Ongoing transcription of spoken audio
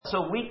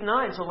So week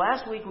 9. So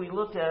last week we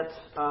looked at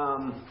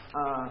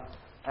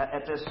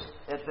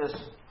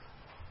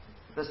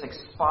this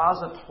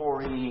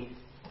expository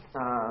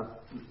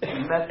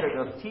method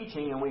of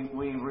teaching, and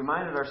we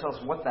reminded ourselves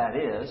what that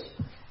is.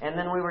 And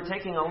then we were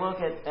taking a look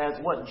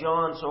at what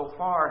John so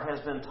far has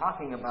been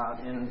talking about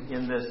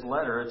in this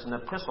letter. It's an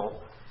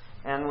epistle.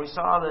 And we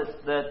saw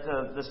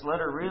that this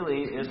letter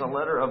really is a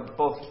letter of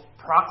both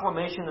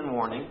proclamation and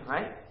warning,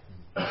 right?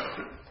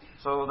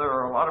 So there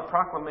are a lot of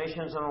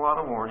proclamations and a lot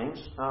of warnings.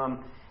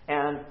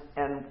 And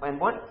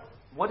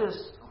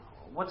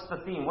what's the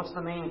theme? What's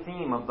the main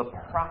theme of the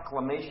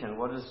proclamation?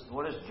 What is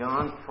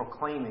John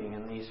proclaiming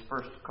in these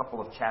first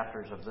couple of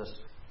chapters of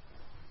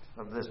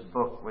this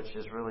book, which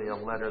is really a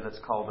letter that's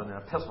called an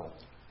epistle?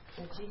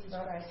 That Jesus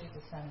Christ is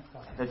the Son of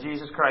God. That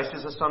Jesus Christ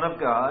is the Son of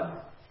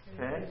God.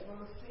 Okay.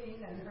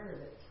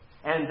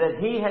 And that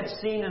he had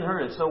seen and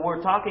heard it. So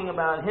we're talking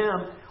about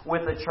him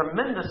with a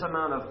tremendous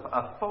amount of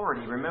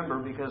authority, remember,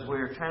 because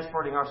we're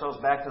transporting ourselves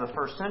back to the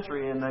first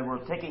century, and they were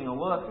taking a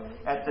look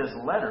at this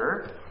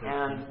letter,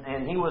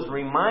 and he was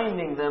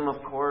reminding them,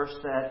 of course,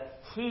 that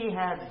he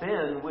had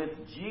been with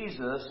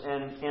Jesus,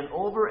 and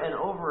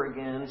over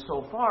again,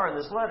 so far in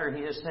this letter,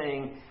 he is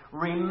saying,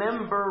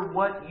 remember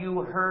what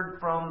you heard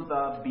from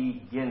the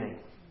beginning.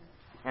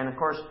 And of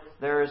course,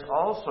 there is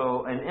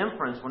also an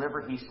inference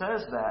whenever he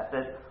says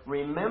that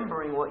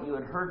remembering what you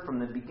had heard from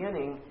the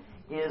beginning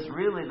is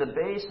really the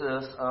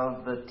basis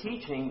of the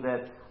teaching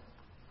that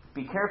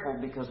be careful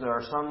because there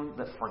are some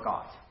that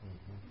forgot.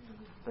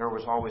 There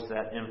was always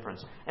that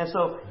inference. And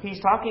so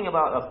he's talking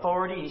about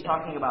authority, he's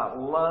talking about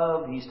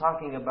love, he's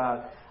talking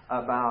about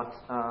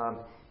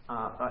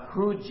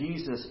who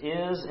Jesus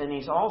is, and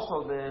he's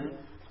also then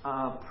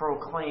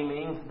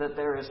proclaiming that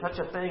there is such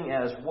a thing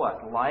as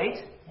what?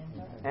 Light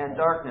and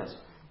darkness.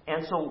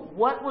 And so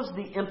what was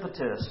the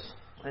impetus?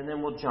 And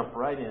then we'll jump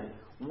right in.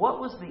 What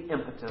was the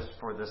impetus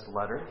for this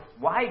letter?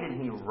 Why did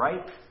he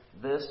write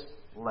this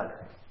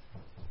letter?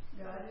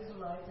 God is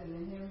light, and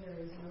in him there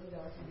is no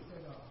darkness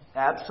at all.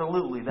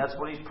 Absolutely, that's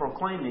what he's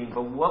proclaiming.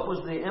 But what was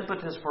the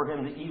impetus for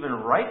him to even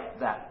write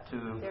that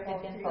to There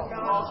had been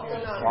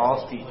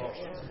false teachers?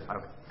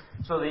 Okay.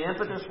 So the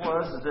impetus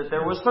was that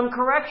there was some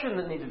correction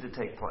that needed to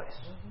take place.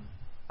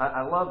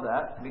 I love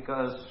that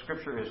because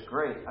Scripture is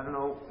great. I don't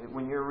know,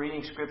 when you're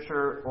reading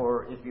Scripture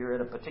or if you're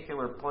at a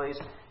particular place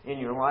in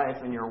your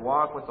life, in your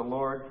walk with the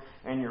Lord,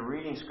 and you're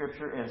reading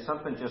Scripture and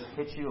something just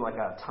hits you like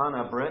a ton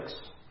of bricks,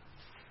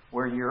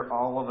 where you're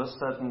all of a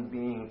sudden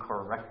being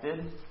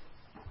corrected.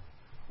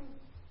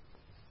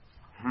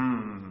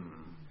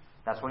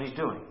 That's what he's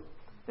doing.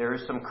 There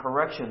is some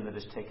correction that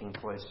is taking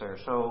place there.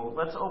 So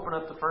let's open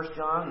up to 1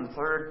 John,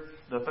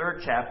 the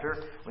third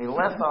chapter. We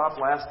left off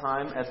last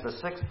time at the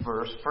 6th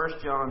verse,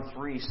 1 John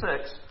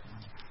 3:6.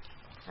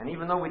 And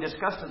even though we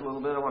discussed it a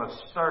little bit, I want to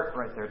start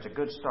right there. It's a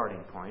good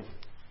starting point.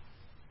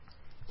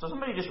 So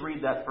somebody just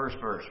read that first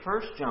verse,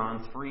 1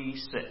 John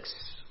 3:6.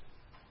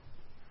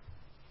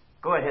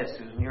 Go ahead,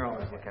 Susan. You're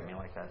always looking at me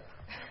like that.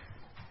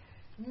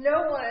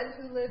 No one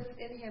who lives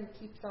in him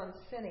keeps on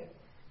sinning.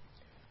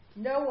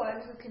 No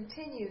one who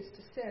continues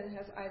to sin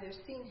has either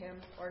seen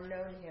him or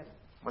known him.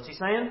 What's he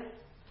saying?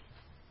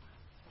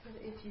 But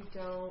if you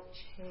don't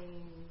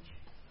change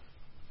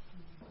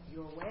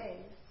your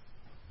ways,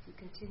 you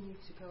continue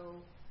to go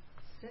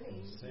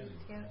sinning, you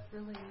can't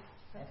really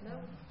have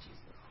known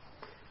Jesus.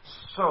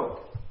 So,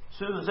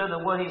 Susan said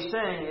that what he's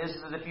saying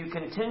is that if you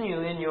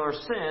continue in your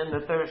sin,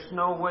 that there's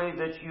no way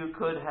that you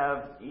could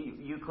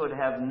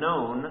have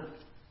known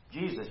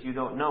Jesus. You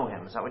don't know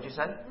him. Is that what you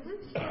said?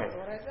 Mm-hmm. Okay. That's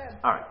what I said.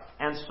 All right.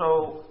 And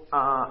so,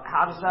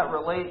 how does that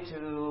relate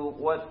to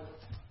what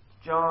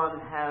John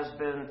has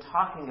been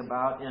talking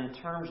about in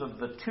terms of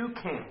the two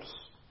camps?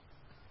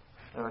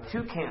 There are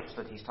two camps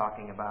that he's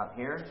talking about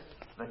here.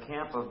 The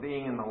camp of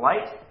being in the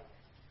light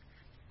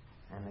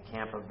and the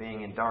camp of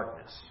being in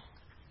darkness.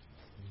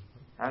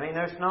 I mean,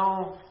 there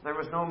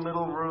was no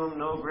middle room,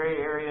 no gray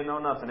area, no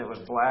nothing. It was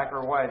black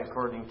or white,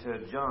 according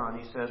to John.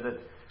 He said that,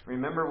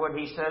 remember what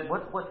he said?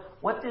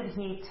 What did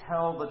he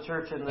tell the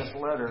church in this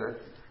letter?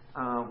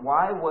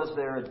 Why was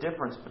there a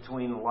difference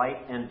between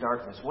light and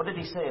darkness? What did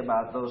he say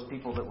about those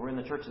people that were in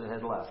the church that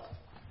had left?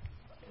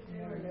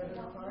 They were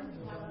never part of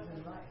the ones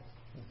in light.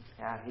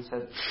 Yeah, he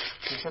said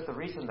the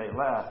reason they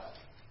left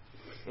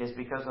is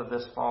because of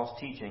this false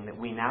teaching that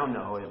we now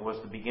know it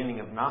was the beginning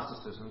of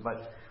Gnosticism,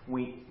 but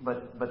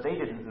they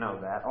didn't know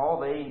that. All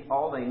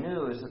they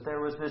knew is that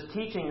there was this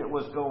teaching that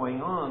was going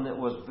on that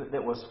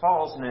was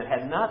false, and it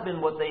had not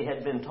been what they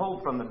had been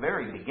told from the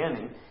very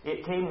beginning.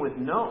 It came with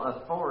no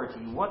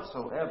authority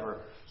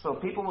whatsoever. So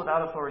people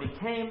without authority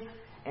came,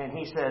 and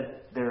he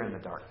said they're in the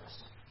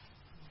darkness.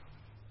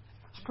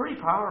 It's pretty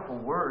powerful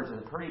words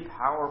and pretty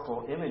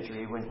powerful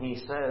imagery when he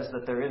says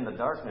that they're in the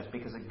darkness,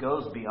 because it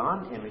goes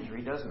beyond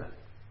imagery, doesn't it?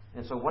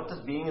 And so what does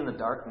being in the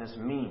darkness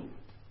mean?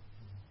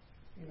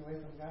 Being away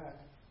from God.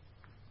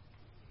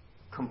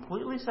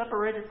 Completely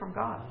separated from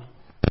God.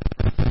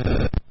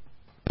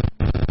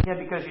 Yeah,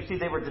 because you see,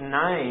 they were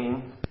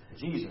denying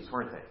Jesus,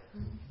 weren't they?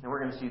 And we're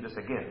going to see this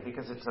again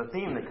because it's a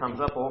theme that comes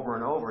up over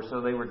and over.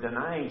 So they were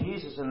denying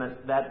Jesus, and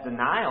that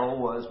denial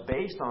was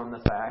based on the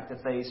fact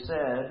that they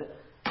said,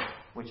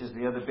 which is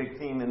the other big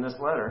theme in this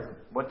letter,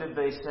 what did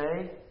they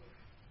say?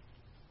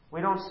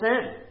 We don't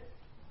sin.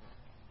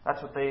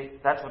 That's what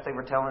they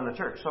were telling the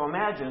church. So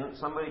imagine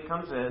somebody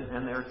comes in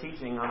and they're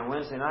teaching on a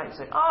Wednesday night and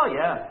say, oh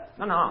yeah,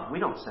 no, we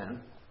don't sin.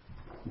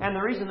 And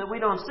the reason that we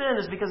don't sin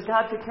is because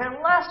God could care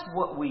less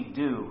what we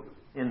do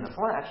in the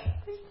flesh.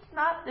 It's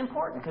not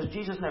important because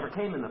Jesus never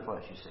came in the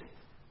flesh, you see.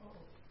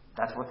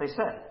 That's what they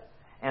said.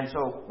 And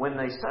so when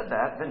they said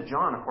that, then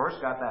John, of course,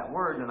 got that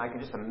word, and I can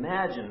just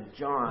imagine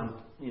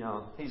John,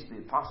 he's the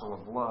apostle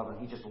of love, and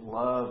he just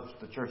loved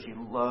the church. He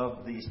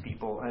loved these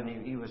people,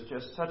 and he was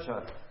just such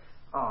a,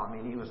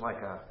 he was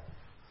like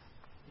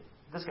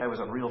this guy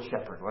was a real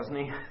shepherd, wasn't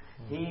he?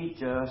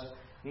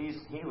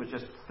 He was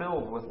just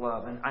filled with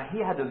love, and he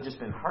had to have just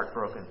been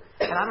heartbroken.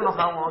 And I don't know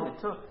how long it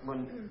took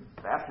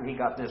after he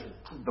got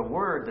the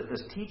word that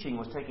this teaching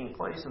was taking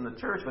place in the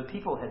church, but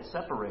people had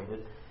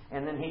separated.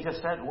 And then he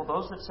just said, well,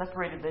 those that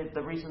separated,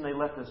 the reason they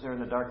left us there in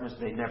the darkness,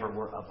 they never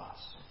were of us.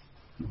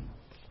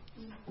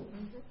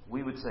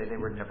 We would say they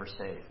were never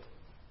saved.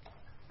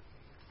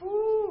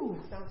 Ooh.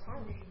 Sounds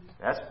hard.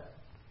 That's,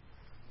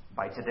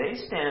 by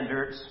today's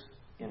standards,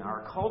 in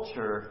our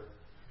culture,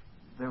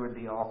 there would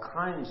be all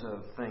kinds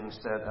of things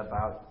said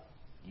about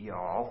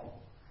y'all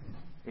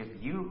if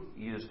you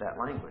used that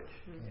language.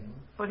 Mm-hmm.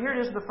 But here it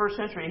is in the first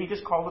century. He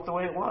just called it the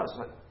way it was.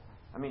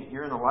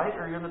 You're in the light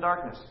or you're in the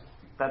darkness.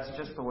 That's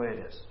just the way it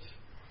is.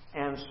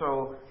 And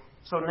so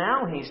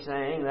now he's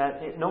saying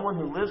that no one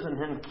who lives in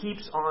him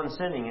keeps on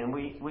sinning. And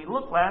we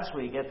looked last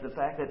week at the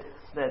fact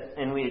that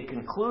and we had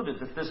concluded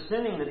that this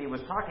sinning that he was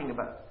talking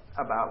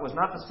about was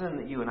not the sin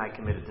that you and I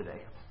committed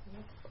today.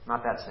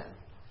 Not that sin.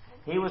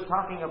 He was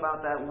talking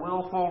about that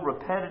willful,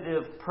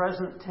 repetitive,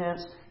 present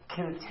tense,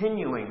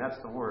 continuing. That's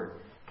the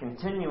word.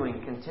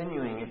 Continuing.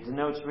 It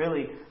denotes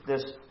really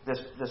this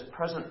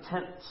present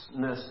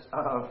tenseness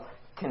of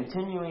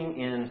continuing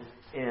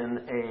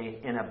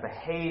in a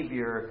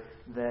behavior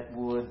that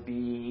would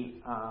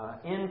be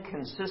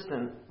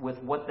inconsistent with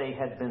what they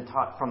had been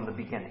taught from the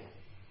beginning.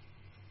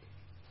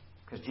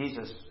 Because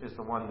Jesus is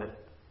the one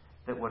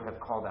that would have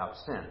called out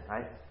sin,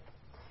 right?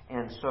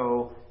 And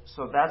so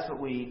that's what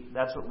we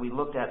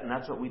looked at, and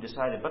that's what we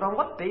decided. But on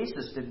what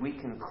basis did we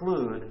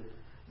conclude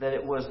that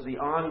it was the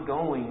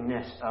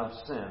ongoingness of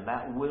sin,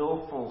 that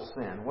willful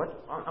sin?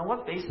 On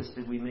what basis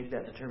did we make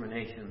that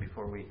determination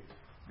before we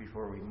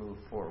move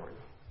forward?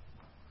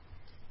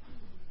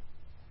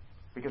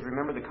 Because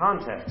remember the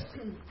context.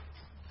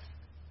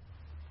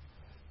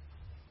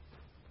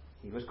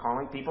 He was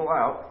calling people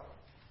out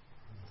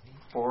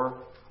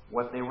for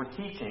what they were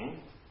teaching,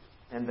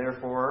 and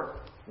therefore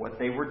what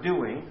they were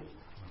doing,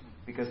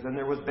 because then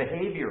there was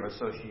behavior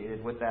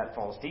associated with that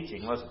false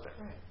teaching, wasn't there?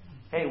 Right.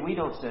 Hey, we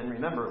don't sin.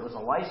 Remember, it was a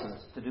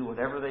license to do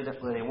whatever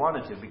they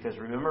wanted to, because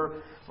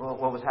remember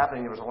what was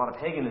happening, there was a lot of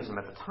paganism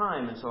at the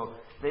time, and so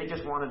they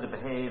just wanted to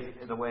behave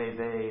the way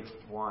they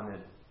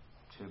wanted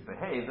to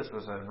behave. This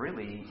was a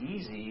really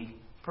easy,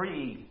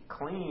 pretty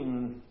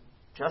clean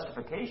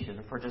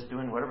justification for just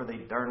doing whatever they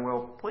darn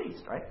well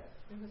pleased, right?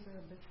 It was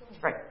a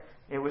betrayal. Right.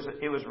 It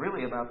was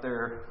really about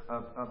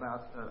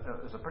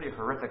it was a pretty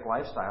horrific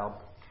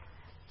lifestyle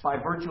by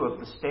virtue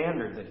of the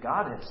standard that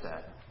God had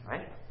set,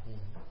 right?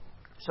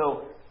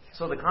 So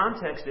the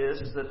context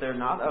is that they're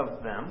not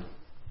of them.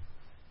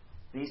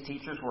 These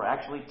teachers were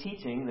actually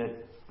teaching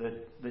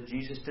that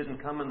Jesus didn't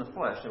come in the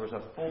flesh. There was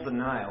a full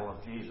denial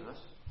of Jesus.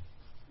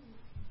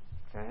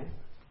 Okay?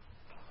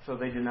 So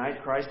they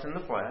denied Christ in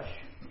the flesh.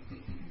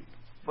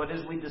 But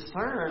as we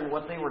discern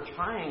what they were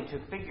trying to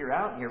figure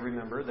out here,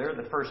 remember, they're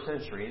the first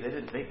century.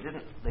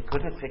 They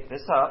couldn't pick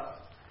this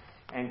up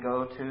and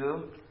go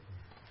to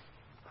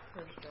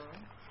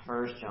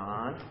 1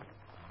 John,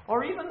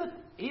 or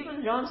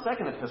even John's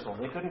second epistle.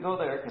 They couldn't go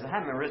there because it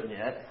hadn't been written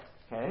yet.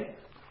 Okay,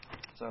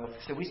 so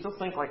we still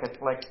think like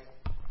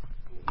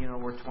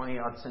we're 20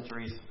 odd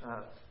centuries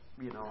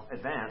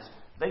advanced.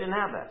 They didn't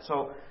have that.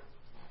 So,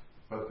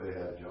 but they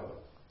had John.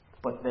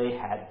 But they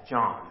had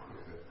John.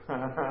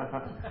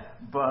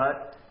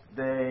 But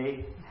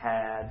they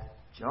had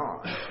John.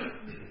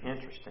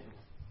 Interesting.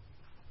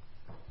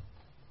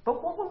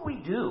 But what would we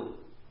do?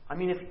 I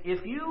mean,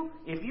 if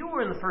you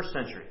were in the first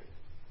century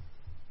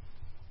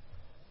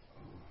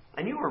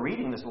and you were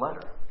reading this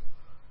letter,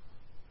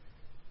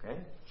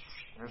 okay,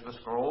 there's the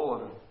scroll,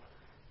 and the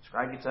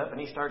scribe gets up and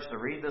he starts to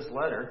read this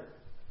letter,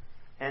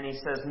 and he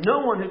says, "No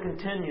one who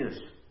continues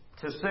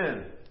to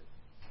sin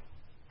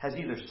has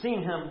either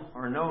seen him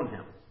or known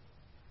him."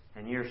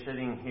 And you're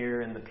sitting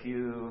here in the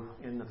pew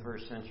in the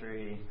first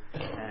century,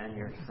 and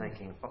you're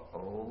thinking,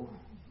 uh-oh.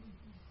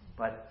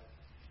 But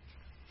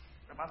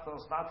what about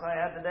those thoughts I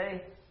had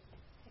today?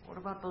 What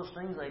about those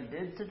things I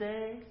did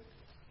today?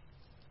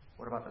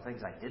 What about the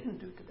things I didn't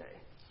do today?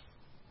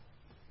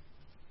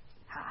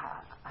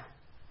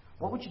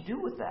 What would you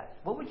do with that?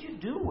 What would you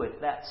do with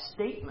that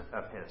statement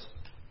of his?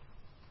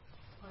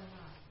 Why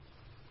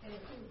not? In the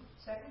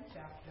second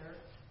chapter,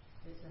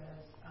 it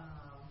says,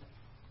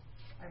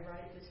 I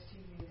write this to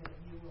you that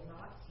you will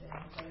not sin,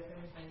 but if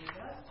anybody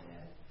does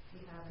sin, we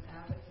have an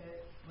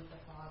advocate with the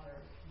Father,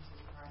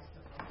 Jesus Christ,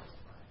 the Father's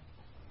Son.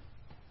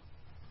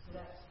 So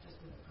that's just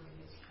in the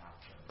previous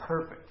chapter.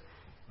 Perfect.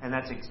 And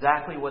that's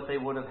exactly what they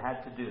would have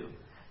had to do.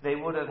 They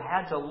would have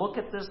had to look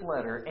at this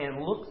letter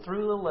and look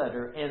through the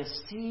letter and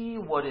see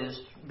what is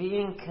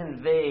being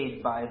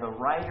conveyed by the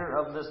writer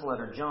of this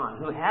letter, John,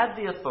 who had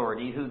the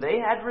authority, who they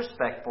had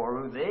respect for,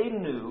 who they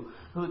knew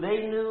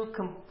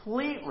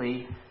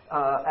completely.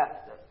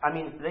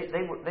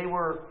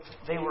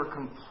 They were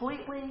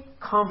completely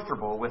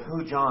comfortable with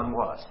who John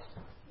was,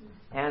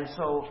 and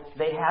so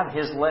they have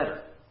his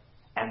letter,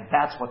 and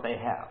that's what they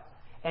have.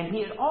 And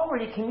he had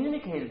already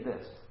communicated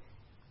this,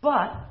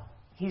 but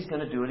he's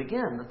going to do it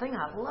again. The thing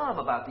I love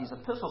about these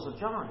epistles of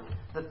John,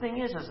 the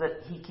thing is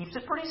that he keeps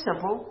it pretty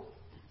simple,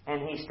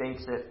 and he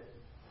states it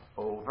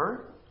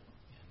over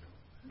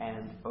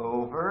and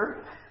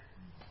over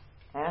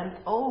and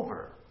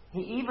over.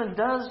 He even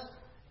does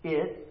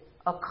it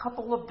a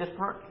couple of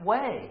different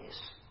ways.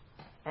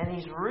 And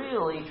he's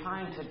really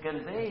trying to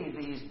convey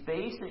these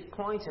basic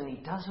points, and he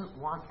doesn't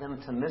want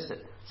them to miss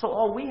it. So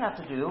all we have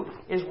to do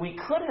is we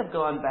could have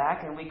gone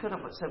back and we could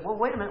have said, well,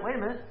 wait a minute.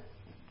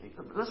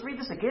 Let's read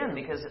this again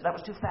because that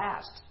was too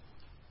fast.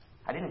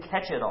 I didn't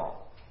catch it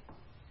all.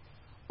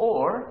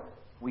 Or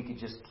we could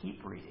just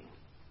keep reading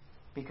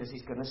because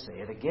he's going to say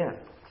it again.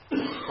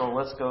 So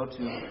let's go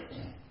to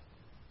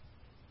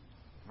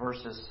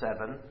verses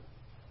 7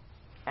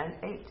 and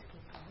 8.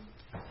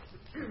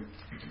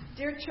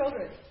 Dear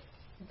children,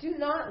 do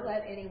not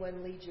let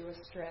anyone lead you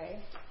astray.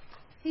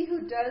 He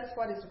who does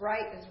what is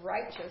right is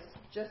righteous,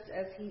 just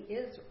as he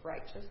is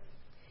righteous.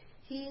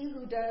 He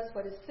who does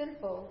what is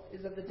sinful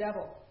is of the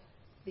devil,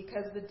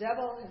 because the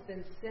devil has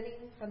been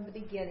sinning from the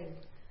beginning.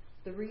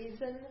 The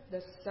reason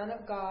the Son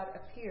of God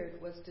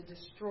appeared was to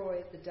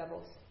destroy the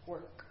devil's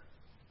work.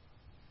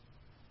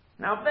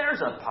 Now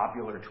there's a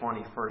popular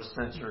 21st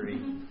century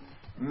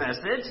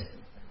message.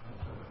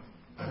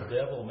 The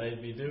devil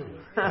made me do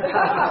it.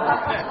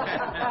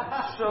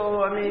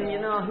 So,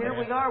 here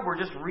we are. We're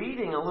just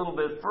reading a little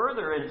bit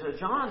further into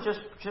John.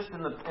 Just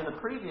in the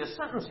previous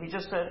sentence, he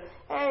just said,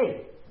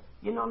 hey,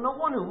 no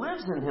one who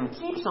lives in him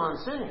keeps on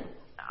sinning.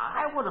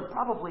 I would have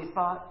probably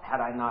thought, had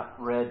I not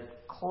read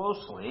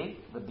closely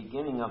the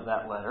beginning of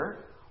that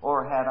letter,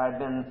 or had I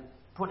been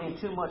putting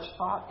too much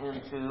thought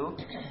into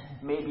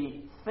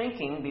maybe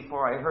thinking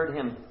before I heard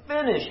him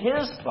finish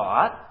his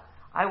thought,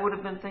 I would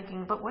have been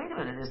thinking, but wait a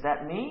minute, is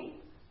that me?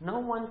 No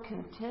one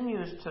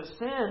continues to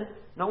sin.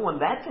 No one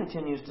that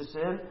continues to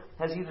sin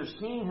has either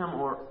seen him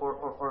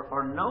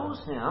or knows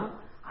him.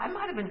 I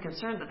might have been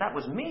concerned that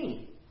was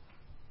me,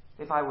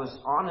 if I was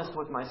honest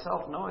with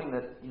myself, knowing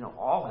that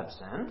all have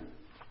sinned.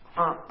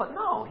 But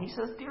no, he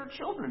says, dear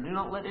children, do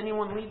not let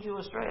anyone lead you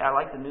astray. I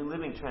like the New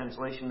Living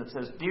Translation that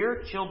says,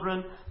 dear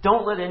children,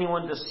 don't let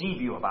anyone deceive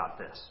you about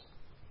this.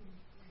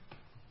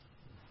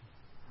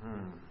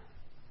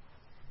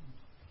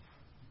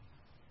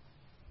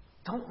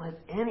 Don't let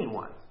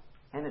anyone.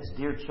 And it's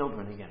dear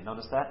children again.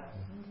 Notice that?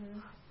 Mm-hmm.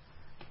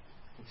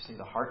 You see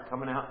the heart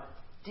coming out?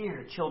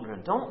 Dear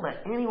children, don't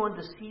let anyone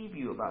deceive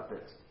you about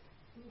this.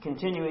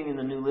 Continuing in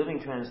the New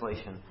Living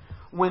Translation.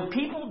 When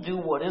people do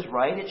what is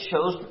right, it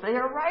shows that they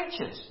are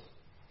righteous,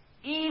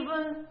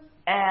 even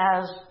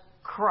as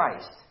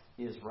Christ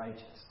is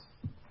righteous.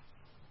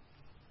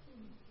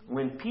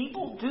 When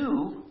people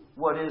do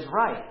what is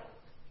right.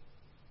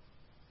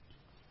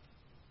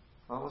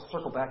 Well, let's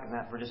circle back on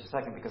that for just a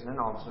second, because then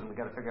all of a sudden we've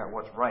got to figure out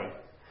what's right.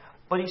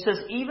 But he says,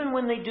 even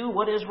when they do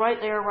what is right,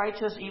 they are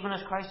righteous, even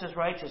as Christ is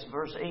righteous.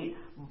 Verse 8.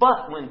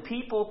 But when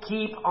people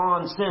keep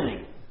on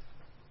sinning,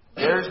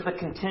 there's the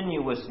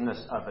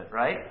continuousness of it,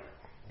 right?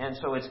 And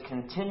so it's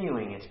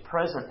continuing, it's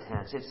present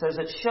tense. It says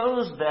it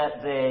shows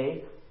that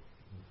they,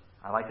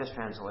 I like this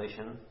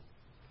translation.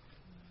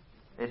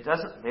 It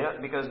doesn't,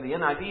 because the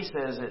NIV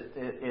says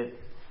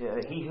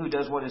he who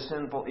does what is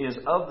sinful is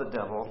of the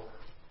devil.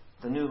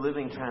 The New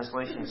Living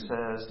Translation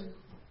says,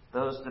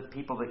 the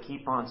people that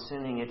keep on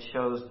sinning, it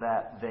shows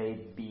that they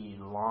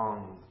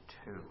belong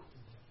to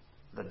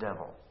the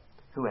devil,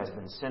 who has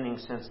been sinning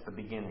since the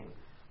beginning.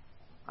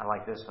 I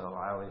like this, though.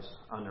 I always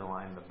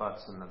underline the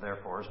buts and the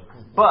therefores.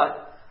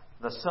 But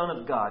the Son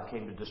of God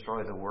came to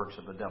destroy the works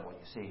of the devil.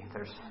 You see,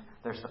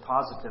 there's the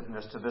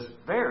positiveness to this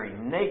very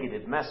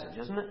negative message,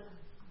 isn't it?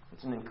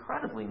 It's an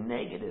incredibly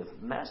negative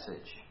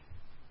message.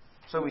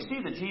 So we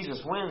see that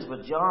Jesus wins,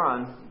 but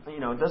John,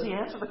 does he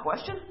answer the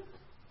question?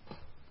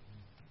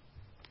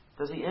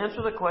 Does he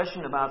answer the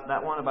question about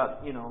that one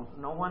about,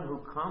 no one who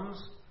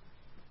comes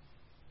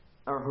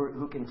or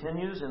who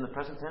continues in the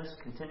present tense,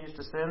 continues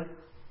to sin,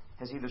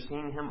 has either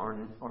seen him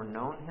or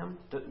known him?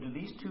 Do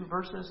these two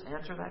verses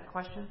answer that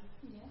question?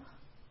 Yes.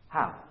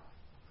 How?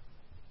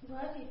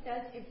 Well, it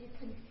does.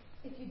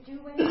 If you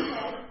do what is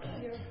right,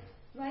 you're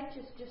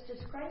righteous just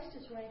as Christ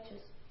is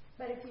righteous.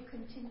 But if you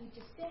continue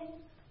to sin,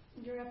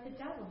 you're of the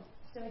devil.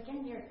 So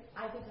again, you're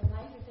either the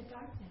light or the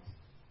darkness.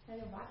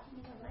 Either walking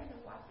in the light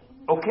or walking in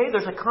the darkness. Okay,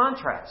 there's a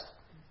contrast.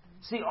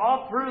 See,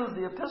 all through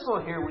the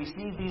epistle here, we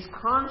see these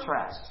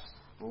contrasts.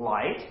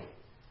 Light,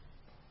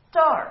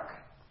 dark,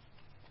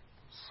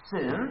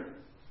 sin,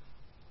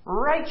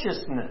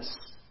 righteousness.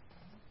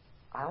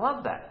 I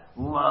love that.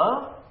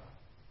 Love,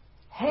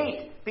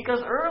 hate.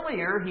 Because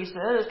earlier he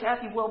said, as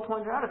Kathy well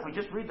pointed out, if we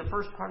just read the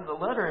first part of the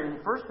letter, and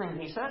the first thing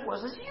he said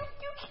was, you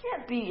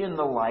can't be in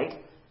the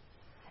light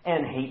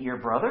and hate your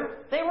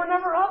brother. They were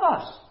never of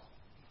us.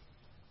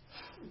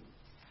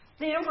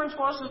 The inference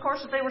was, of course,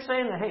 that they were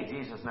saying that, hey,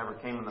 Jesus never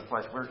came in the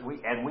flesh,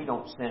 and we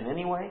don't sin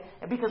anyway.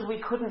 And because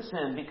we couldn't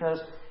sin, because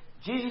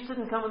Jesus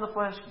didn't come in the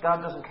flesh,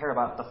 God doesn't care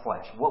about the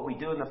flesh. What we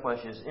do in the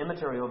flesh is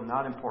immaterial,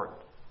 not important.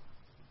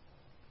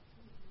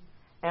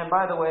 And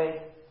by the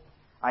way,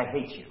 I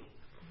hate you.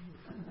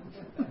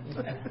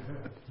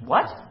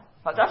 What?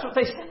 That's what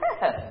they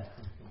said.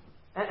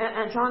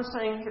 And John's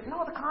saying,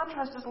 no, the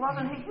contrast is love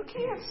and hate. You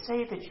can't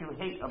say that you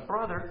hate a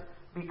brother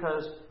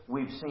because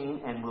we've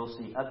seen and will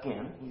see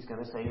again. He's going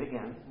to say it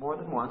again more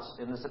than once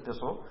in this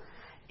epistle.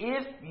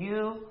 If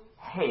you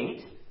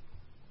hate,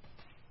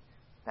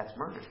 that's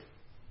murder.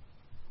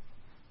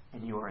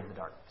 And you are in the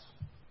darkness.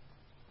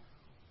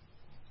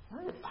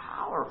 Really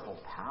powerful,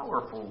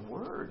 powerful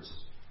words.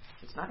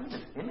 It's not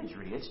even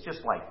imagery. It's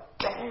just like,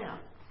 bam.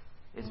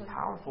 It's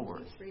powerful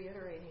words. He's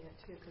reiterating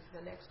it too, because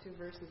the next two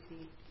verses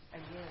he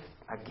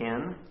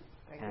again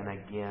and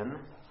again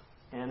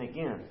and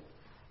again.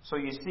 So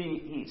you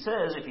see, he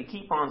says if you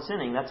keep on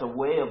sinning, that's a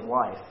way of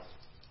life.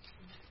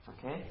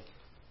 Okay?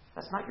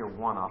 That's not your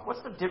one-off.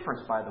 What's the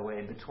difference, by the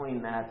way,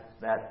 between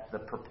the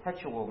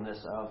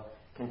perpetualness of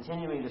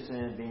continuing to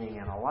sin, being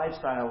in a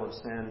lifestyle of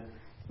sin,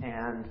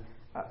 and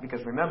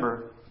because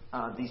remember,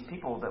 these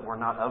people that were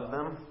not of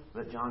them,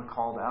 that John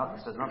called out,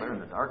 he said, no, they're in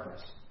the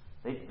darkness.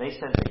 They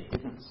said they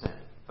didn't sin.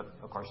 But,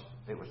 of course,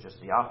 it was just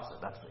the opposite.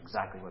 That's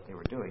exactly what they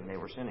were doing. They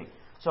were sinning.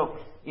 So,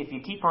 if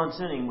you keep on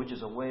sinning, which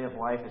is a way of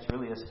life, it's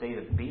really a state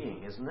of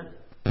being, isn't it?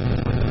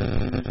 It's what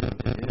you're choosing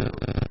to do.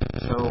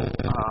 So,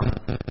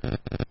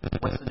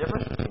 what's the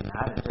difference between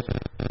that and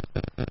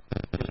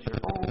just your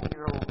old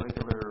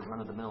regular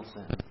run-of-the-mill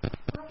sin?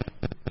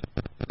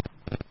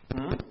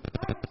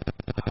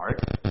 Heart.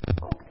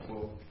 Okay.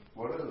 Well,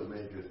 one of the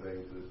major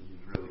things that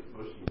he's really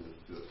pushing is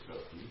to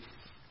accept Jesus.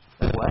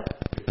 That what?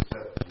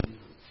 Accept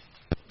Jesus.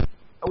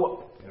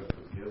 Oh, And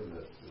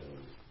forgiveness.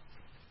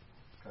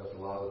 Because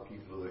a lot of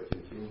people that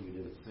continued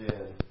in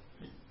sin,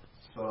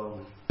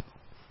 some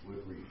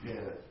would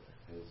repent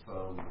and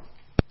some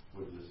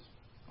would just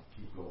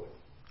keep going.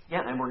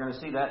 yeah, and we're going to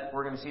see that.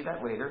 We're going to see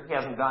that later. He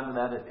hasn't gotten to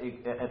that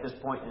at this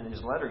point in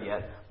his letter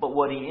yet. But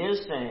what he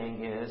is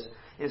saying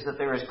is that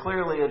there is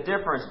clearly a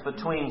difference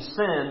between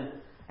sin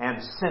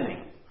and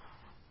sinning.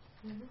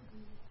 Mm-hmm.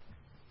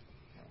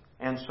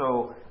 And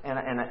so,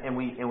 and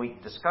we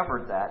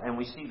discovered that, and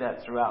we see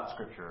that throughout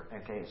Scripture.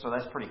 Okay, so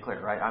that's pretty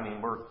clear, right? I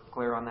mean, we're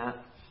clear on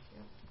that.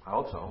 I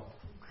hope so.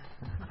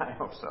 I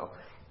hope so.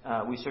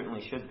 We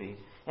certainly should be.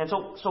 And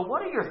so,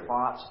 what are your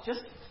thoughts?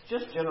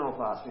 Just general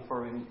thoughts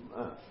before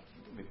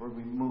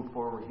we move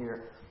forward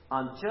here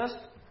on just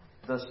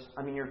this.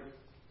 I mean,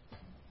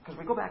 because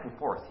we go back and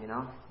forth. You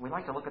know, we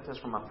like to look at this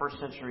from a first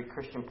century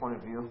Christian point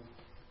of view.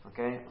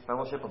 Okay, a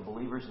fellowship of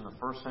believers in the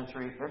first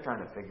century, they're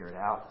trying to figure it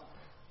out.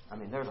 I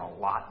mean, there's a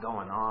lot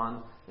going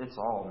on. It's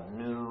all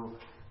new.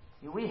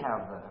 We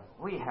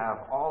have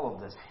all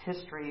of this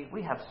history.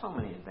 We have so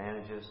many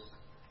advantages,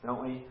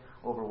 don't we,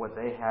 over what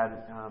they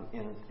had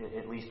in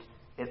at least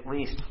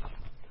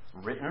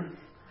written.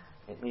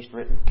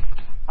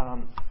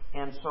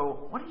 And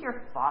so, what are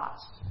your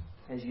thoughts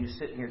as you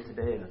sit here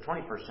today in the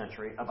 21st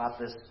century about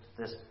this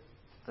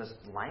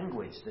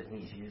language that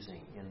he's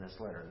using in this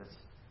letter?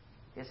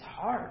 It's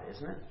hard,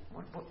 isn't it?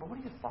 What are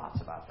your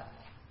thoughts about that?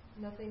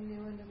 Nothing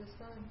new under the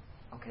sun.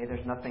 Okay,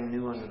 there's nothing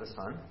new under the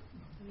sun.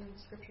 And then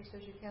Scripture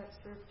says you can't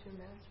serve two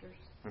masters.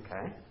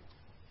 Okay.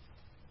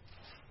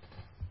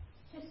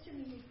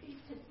 History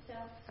repeats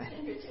itself.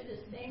 Standards are the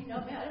same, no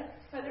matter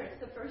whether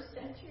it's the first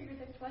century or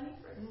the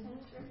 21st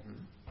century.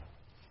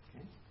 Mm-hmm.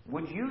 Okay.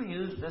 Would you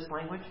use this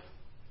language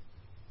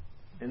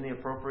in the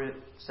appropriate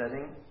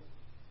setting,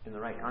 in the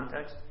right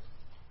context?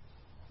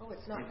 Oh,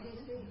 it's not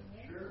PC.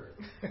 Sure.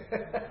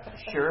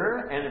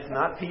 Sure, and it's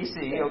not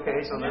PC.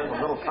 Okay, so there's a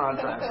little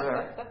contrast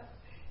there.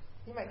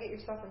 You might get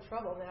yourself in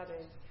trouble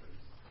nowadays.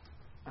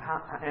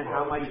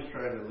 How might you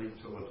trying to lead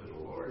someone to the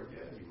Lord?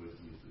 Yeah, you would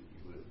use it.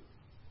 You would.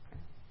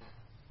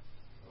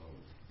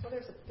 Well,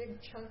 there's a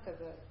big chunk of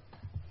the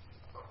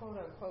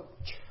quote-unquote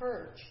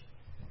church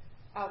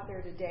out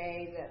there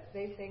today that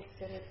they think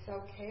that it's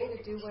okay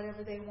to do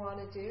whatever they want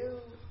to do,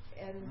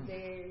 and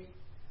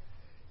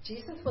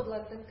Jesus would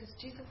let them because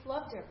Jesus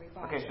loved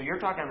everybody. Okay, so you're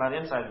talking about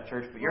inside the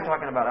church, but you're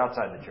talking about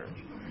outside the church.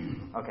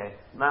 Okay,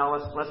 now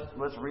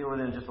let's reel it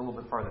in just a little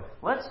bit farther.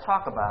 Let's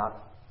talk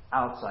about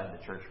outside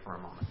the church for a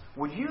moment.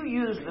 Would you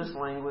use this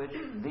language,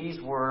 these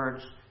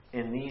words,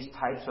 in these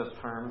types of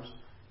terms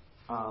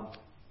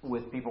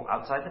with people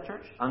outside the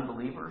church,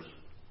 unbelievers,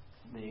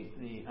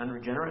 the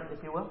unregenerate,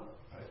 if you will?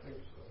 I think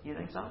so. You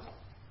think so?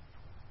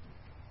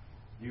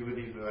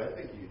 I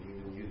think you'd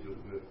even use it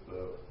with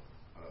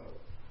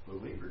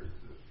believers.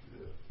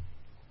 If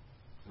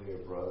say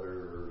a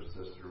brother or a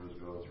sister was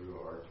going through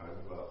a hard time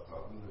about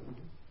something, and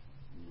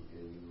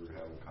you were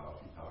having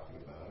coffee talking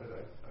about it,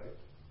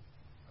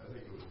 I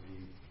think it would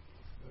be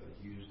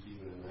used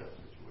even in that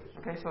situation.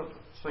 Okay,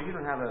 so you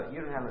don't have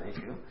an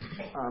issue.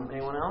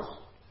 Anyone else?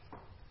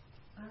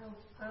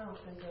 I don't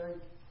think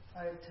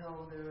I'd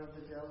tell them they're of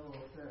the devil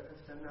if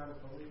they're not a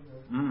believer.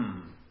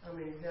 I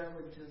mean, that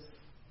would just,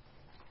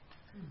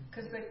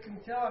 because they can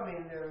tell. I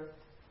mean, they're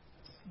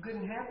good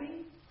and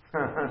happy.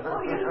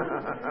 Oh yeah.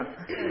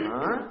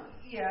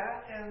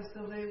 Yeah, and so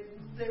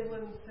they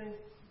wouldn't think,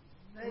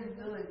 they'd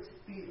really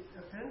be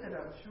offended.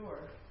 I'm sure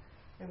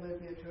it would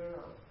be a turn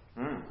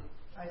on.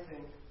 I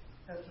think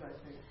that's what I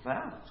think.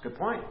 Yeah, that's a good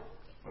point.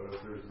 But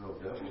if there's no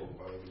devil,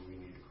 why do we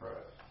need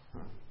Christ?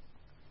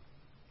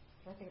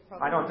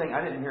 I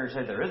didn't hear her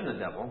say there isn't a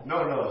devil.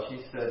 No,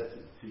 she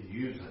said to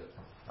use it.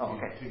 Oh,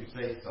 okay. To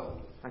say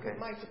something. Okay. It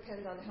might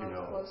depend on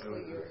how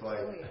closely you're it's like,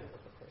 affiliated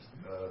with the person.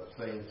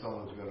 Saying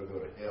someone's going to go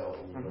to hell,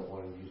 and you don't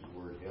want to use the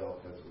word hell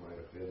because it might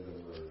offend them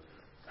or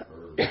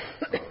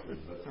something.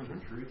 But the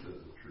truth is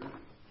the truth.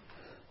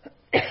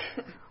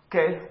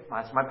 Okay,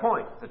 that's my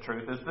point. The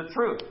truth is the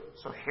truth.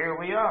 So here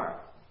we are.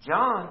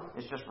 John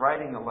is just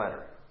writing the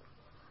letter.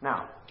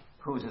 Now,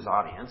 who's his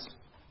audience?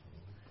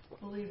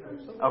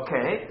 Believers.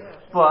 Okay,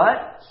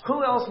 but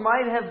who else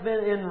might have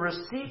been in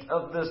receipt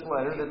of this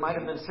letter that might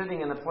have been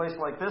sitting in a place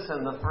like this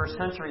in the first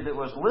century that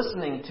was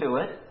listening to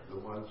it? The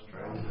ones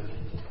trying to...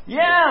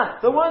 Yeah,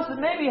 the ones that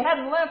maybe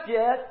hadn't left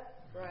yet.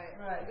 Right.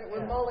 That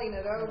were mulling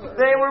it over.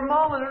 They were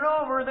mulling it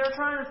over. They're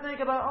trying to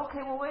think about,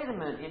 okay, well, wait a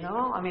minute,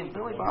 I mean,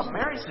 Billy Bob and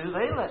Mary Sue,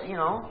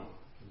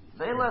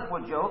 they left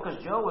with Joe because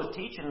Joe was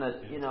teaching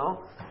that,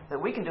 that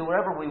we can do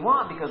whatever we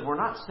want because we're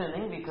not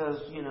sinning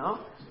because,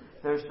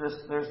 there's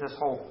this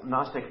whole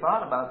Gnostic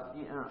thought about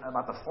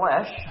the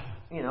flesh.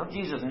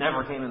 Jesus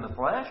never came in the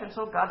flesh, and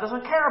so God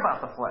doesn't care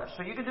about the flesh.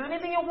 So you can do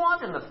anything you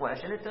want in the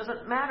flesh, and it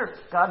doesn't matter.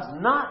 God's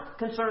not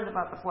concerned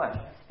about the flesh.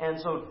 And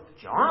so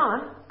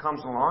John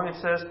comes along and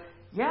says,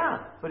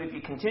 yeah, but if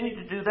you continue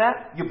to do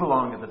that, you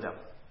belong to the devil.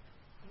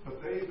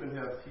 But they even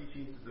have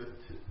teaching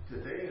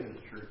today in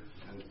the church,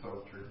 in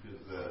some churches,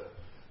 that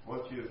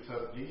once you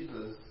accept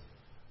Jesus,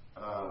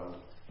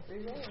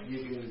 you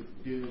can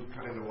do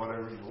kind of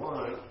whatever you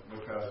want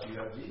because you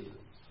have Jesus.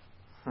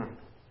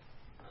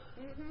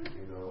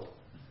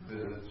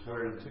 It's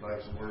where it's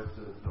like the word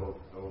says don't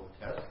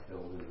test,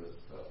 don't do this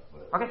stuff.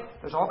 But okay,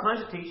 there's all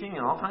kinds of teaching in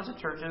all kinds of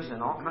churches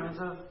in all kinds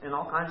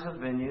of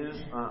venues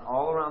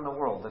all around the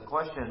world. The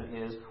question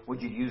is,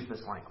 would you use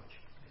this language?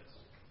 Yes.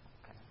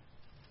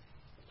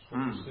 That's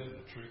what you said.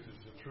 The truth is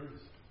the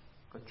truth.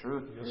 The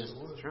truth is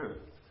the truth.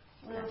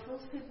 Well, if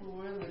those people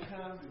were in the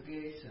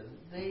congregation,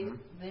 they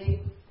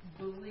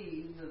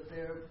believe that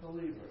they're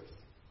believers.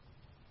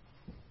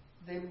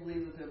 They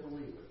believe that they're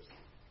believers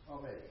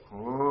already.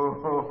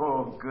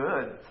 Oh,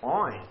 good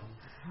point.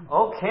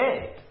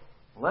 Okay,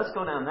 let's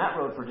go down that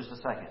road for just a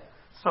second.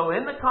 So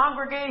in the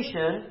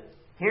congregation,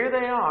 here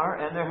they are,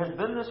 and there has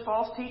been this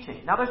false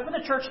teaching. Now, there's been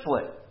a church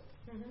split.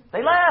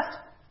 They left.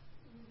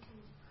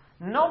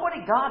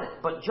 Nobody got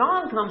it. But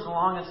John comes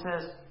along and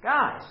says,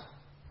 guys,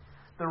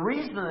 the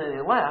reason that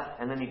they left,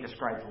 and then he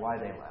describes why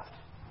they left.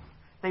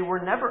 They were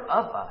never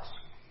of us.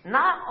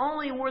 Not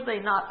only were they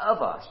not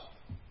of us,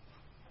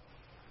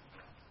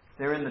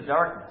 they're in the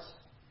darkness,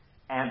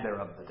 and they're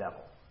of the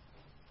devil.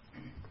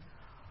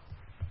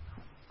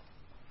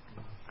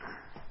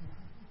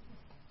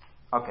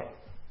 Okay,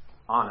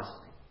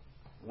 honestly,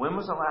 when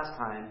was the last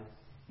time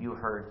you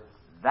heard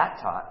that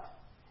taught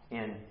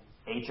in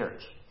a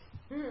church?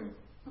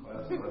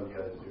 last one you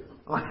had here.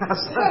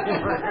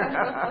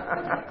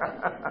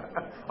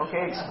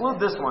 Okay, exclude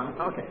this one.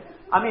 Okay,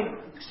 I mean,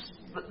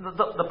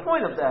 the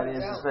point of that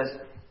is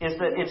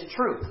that it's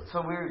truth.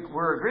 So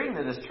we're agreeing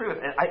that it's truth,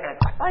 and I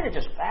find it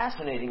just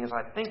fascinating as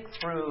I think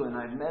through and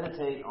I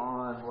meditate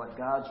on what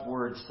God's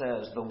Word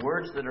says. The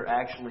words that are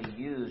actually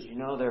used,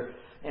 they're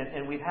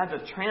and we've had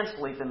to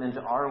translate them into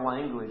our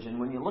language. And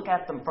when you look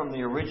at them from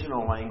the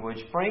original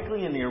language,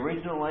 frankly, in the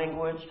original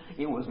language,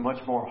 it was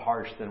much more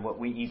harsh than what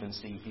we even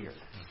see here.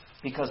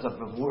 Because of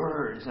the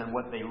words and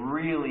what they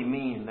really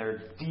mean.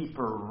 They're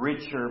deeper,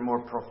 richer,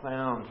 more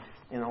profound.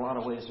 In a lot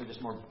of ways, they're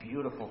just more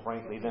beautiful,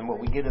 frankly, than what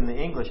we get in the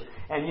English.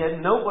 And yet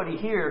nobody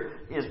here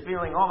is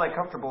feeling all that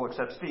comfortable,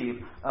 except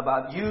Steve,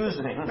 about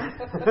using,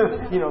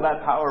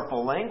 that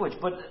powerful language.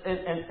 But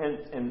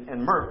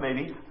and Murph,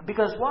 maybe.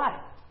 Because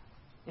why?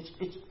 It's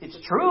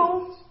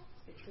true.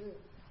 It's true.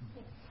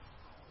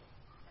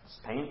 It's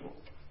painful.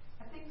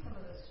 I think some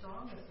of the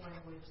strongest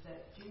language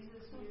that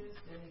Jesus used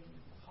and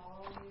even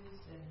Paul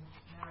used and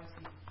now I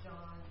see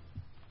John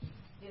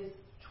is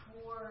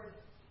toward,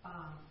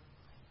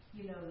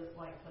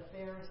 like the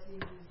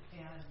Pharisees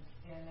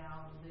and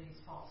now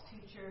these false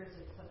teachers.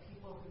 It's the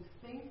people who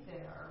think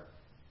they're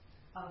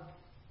of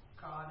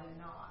God and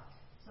not.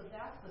 So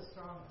that's the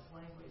strongest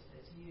language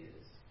that's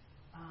used.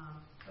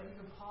 But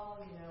even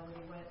Paul, when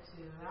he went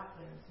to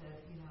Athens, said,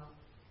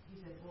 he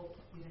said, well,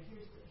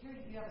 here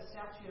you have a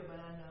statue of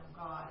an unknown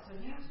God. So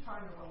he was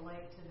trying to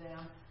relate to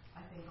them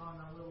I think, on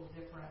a little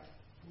different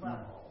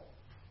level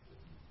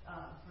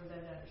for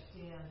them to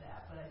understand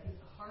that. But I think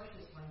the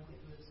harshest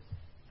language was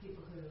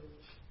people who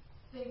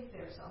think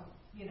they're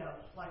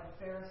like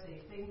a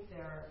Pharisee, think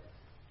they're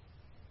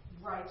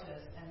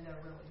righteous and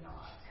they're really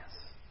not. Yes.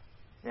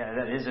 Yeah,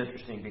 that is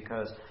interesting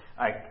because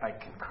I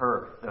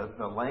concur.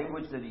 The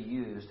language that he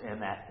used,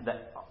 and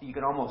that you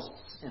can almost,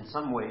 in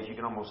some ways, you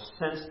can almost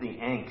sense the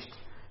angst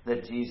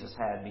that Jesus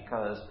had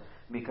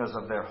because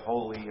of their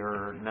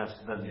holierness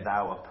than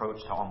thou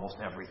approach to almost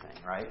everything,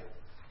 right?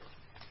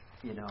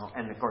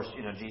 And of course,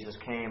 Jesus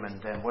came,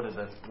 and then what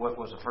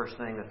was the first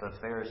thing that the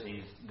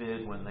Pharisees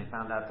did when they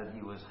found out that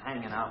he was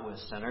hanging out with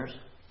sinners?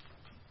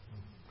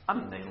 I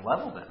mean, they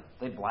leveled him,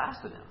 they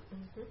blasted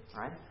him,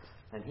 right?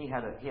 And he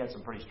had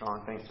some pretty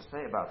strong things to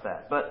say about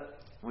that. But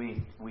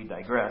we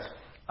digress.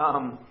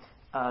 Turn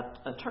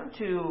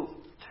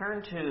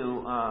to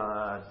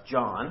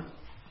John,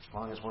 as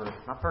long as we're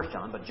not 1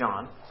 John, but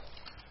John.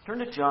 Turn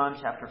to John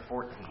chapter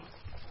 14.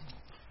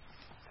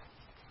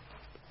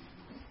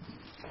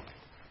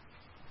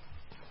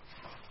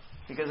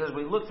 Because as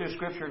we look through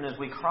Scripture and as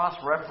we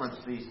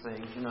cross-reference these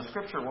things,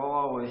 Scripture will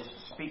always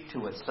speak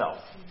to itself.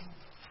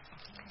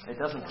 It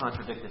doesn't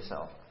contradict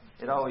itself.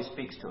 It always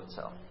speaks to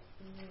itself.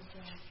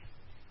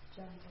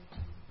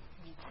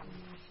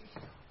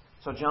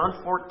 So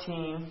John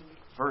 14,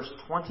 verse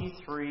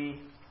 23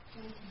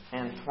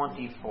 and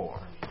 24.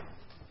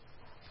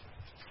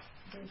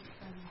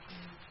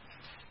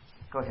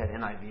 Go ahead,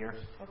 NIV.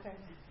 Okay.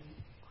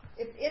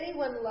 If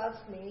anyone loves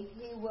me,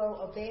 he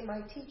will obey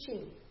my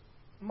teaching.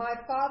 My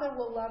Father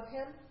will love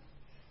him,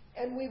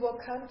 and we will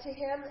come to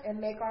him and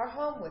make our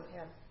home with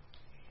him.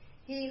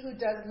 He who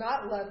does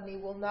not love me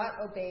will not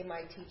obey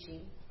my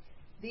teaching.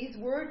 These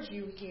words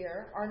you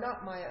hear are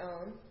not my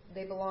own.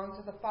 They belong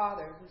to the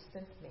Father who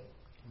sent me.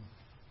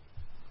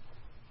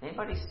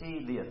 Anybody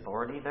see the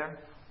authority there?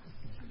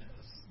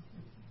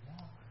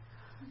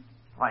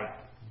 Like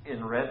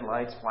in red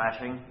lights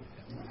flashing.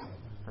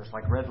 There's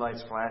like red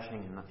lights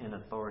flashing in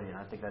authority, and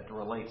I think that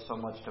relates so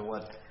much to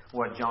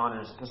what John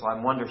is. Because I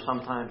wonder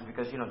sometimes,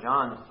 because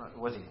John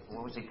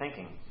what was he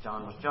thinking?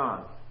 John was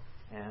John,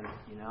 and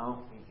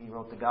he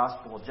wrote the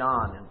Gospel of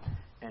John,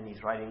 and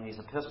he's writing these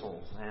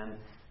epistles, and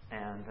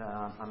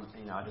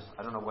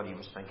I don't know what he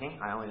was thinking.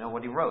 I only know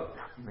what he wrote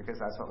because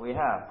that's what we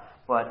have.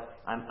 But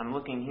I'm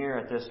looking here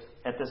at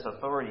this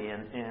authority,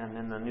 and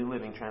in the New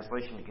Living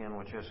Translation again,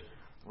 which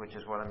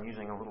is what I'm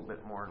using a little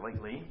bit more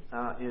lately,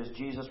 is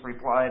Jesus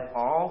replied,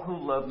 "All who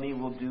love me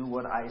will do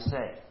what I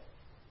say."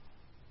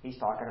 He's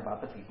talking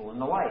about the people in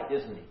the light,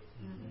 isn't he?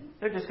 Mm-hmm.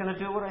 They're just going to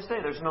do what I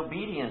say. There's an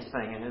obedience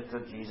thing, and it's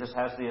Jesus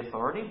has the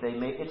authority.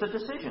 It's a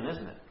decision,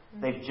 isn't it?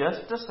 Mm-hmm. They've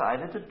just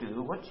decided to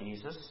do what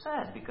Jesus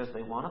said because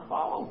they want to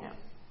follow him.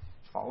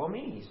 Follow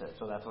me, he said.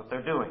 So that's what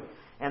they're doing.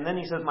 And then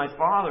he says, "My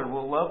Father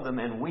will love them,"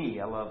 and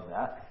I love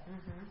that.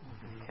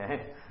 Mm-hmm.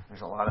 Okay?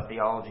 There's a lot of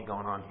theology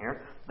going on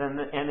here. And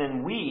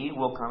then we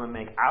will come and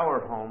make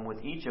our home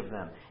with each of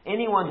them.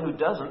 Anyone who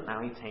doesn't,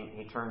 now he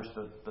turns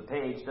the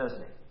page, doesn't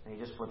he? And he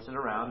just flips it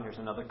around. Here's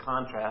another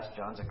contrast.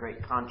 John's a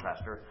great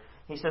contraster.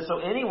 He says, "So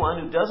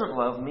anyone who doesn't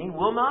love me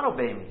will not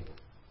obey me."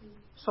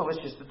 So it's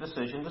just a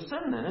decision to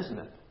sin then, isn't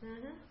it?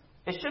 Mm-hmm.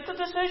 It's just a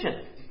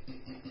decision.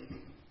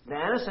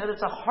 Diana said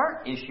it's a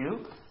heart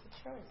issue.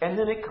 And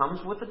then it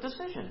comes with a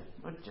decision.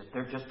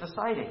 They're just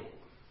deciding.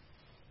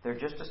 They're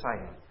just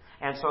deciding.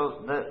 And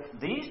so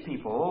these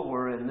people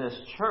were in this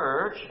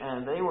church,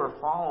 and they were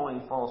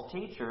following false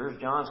teachers.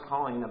 John's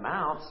calling them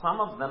out. Some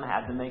of them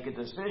had to make a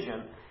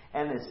decision.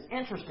 And it's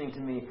interesting to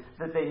me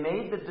that they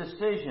made the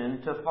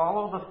decision to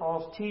follow the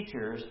false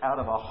teachers out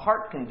of a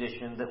heart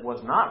condition that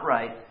was not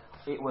right.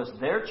 It was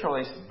their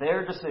choice,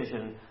 their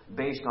decision,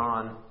 based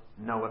on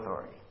no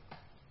authority.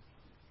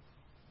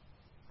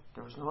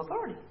 There was no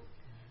authority.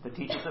 The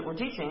teachers that were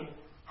teaching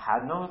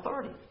had no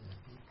authority.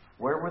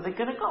 Where were they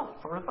going to go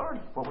for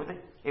authority? What were they?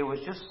 It was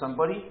just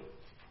somebody.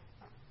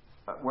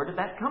 Where did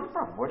that come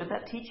from? Where did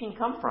that teaching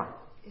come from?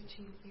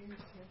 Itchy ears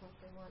hear what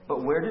they want.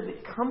 But where did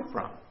it come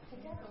from?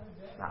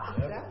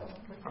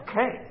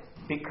 Okay.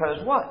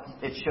 Because what?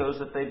 It shows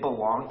that they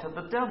belong to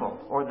the devil,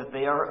 or that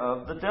they are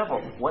of the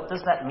devil. What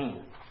does that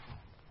mean?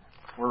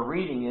 We're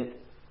reading it,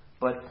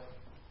 but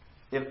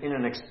if in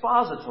an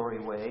expository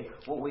way,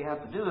 what we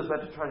have to do is we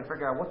have to try to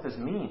figure out what this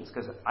means.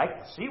 Because I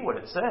see what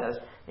it says.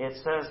 It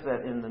says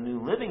that in the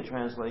New Living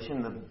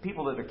Translation, the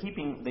people that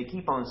they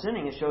keep on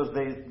sinning, it shows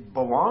they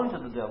belong to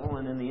the devil.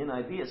 And in the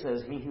NIV, it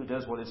says, "He who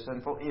does what is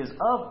sinful is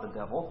of the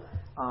devil."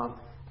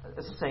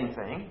 It's the same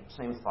thing,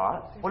 same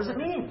thought. What does it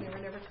mean? They were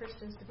never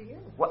Christians to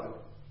begin with.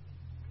 What?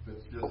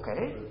 It's just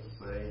Okay. It's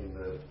saying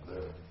that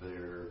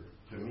they're,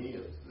 to me,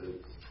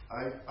 it's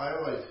I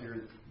always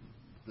hear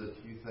the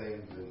two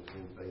things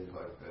in things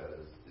like that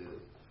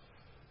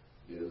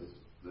is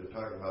they're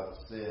talking about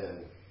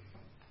sin,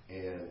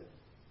 and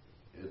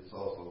it's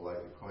also like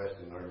a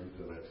question, are you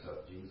going to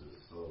accept Jesus?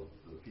 So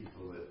the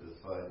people that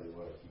decide they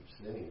want to keep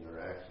sinning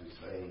are actually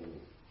saying,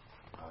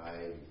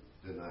 I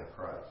deny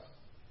Christ.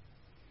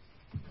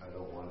 I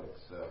don't want to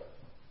accept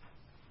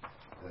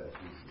that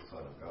He's the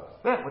Son of God.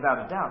 Yeah,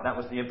 without a doubt. That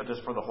was the impetus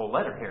for the whole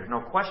letter here. No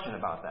question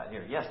about that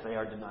here. Yes, they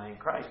are denying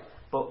Christ.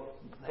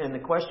 And the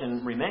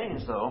question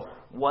remains, though,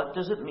 what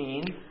does it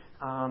mean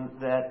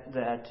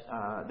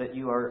that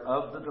you are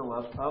of the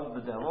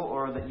devil,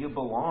 or that you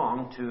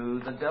belong to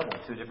the devil?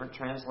 Two different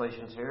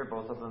translations here,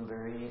 both of them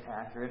very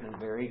accurate and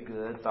very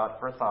good, thought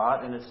for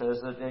thought. And it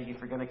says that if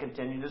you're going to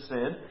continue to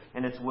sin,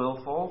 and it's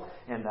willful,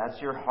 and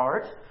that's your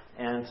heart,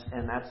 and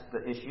that's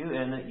the issue,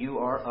 and that you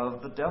are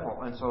of the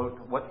devil. And so,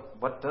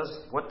 what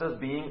does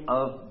being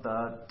of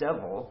the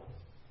devil?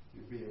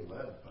 You're being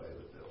led by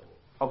the devil.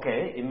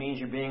 Okay, it means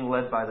you're being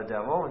led by the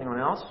devil. Anyone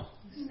else?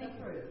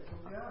 Separated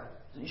from God.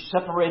 You're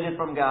separated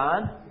from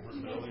God.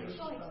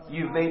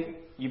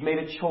 You've made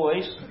a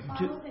choice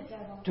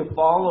to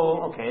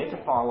follow. Okay, to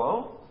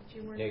follow.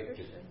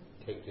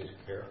 Take this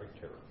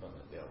character from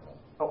the devil.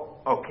 Oh,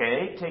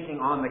 okay, taking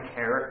on the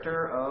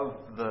character of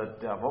the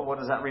devil. What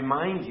does that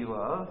remind you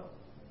of?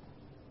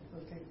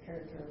 We'll take the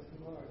character of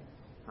the Lord.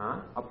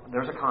 Huh?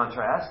 There's a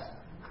contrast.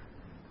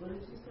 What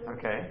did you say?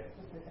 Okay.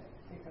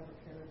 Take on the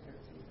character of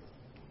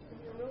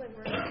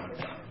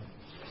Jesus.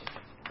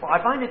 Well,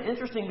 I find it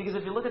interesting because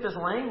if you look at this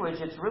language,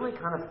 it's really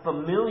kind of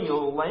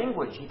familial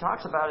language. He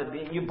talks about it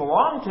being you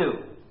belong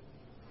to.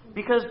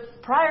 Because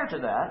prior to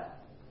that,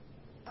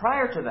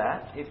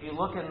 if you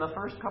look in the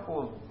first couple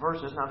of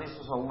verses, now this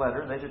was a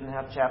letter. They didn't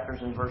have chapters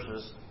and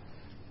verses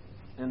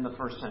in the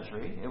first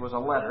century. It was a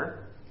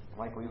letter,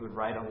 like we would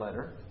write a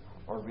letter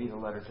or read a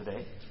letter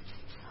today.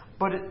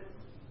 But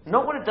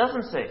note what it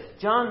doesn't say.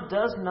 John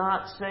does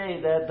not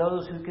say that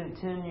those who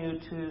continue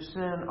to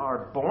sin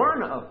are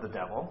born of the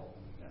devil.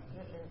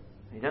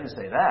 He doesn't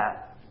say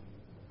that.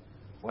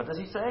 What does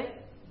he say?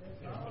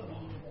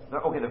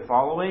 They're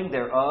following.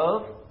 They're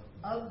of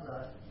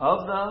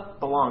the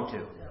belong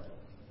to.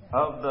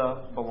 Of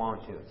the belong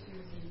to.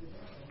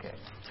 Okay.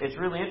 It's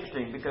really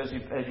interesting because,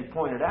 as you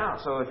pointed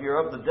out, so if you're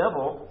of the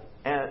devil,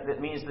 and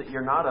that means that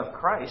you're not of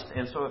Christ.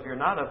 And so if you're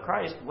not of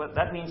Christ,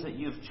 that means that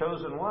you've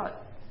chosen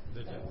what?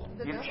 The devil.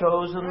 You've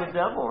chosen the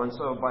devil. And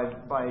so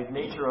by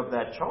nature of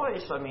that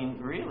choice, I mean,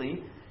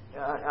 really,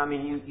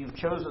 you've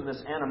chosen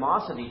this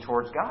animosity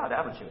towards God,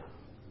 haven't you?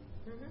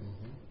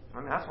 Mm-hmm. I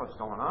mean, that's what's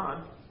going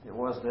on. It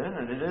was then,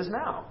 and it is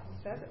now.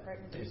 Says it right.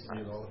 They see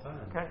it all the time.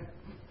 Okay.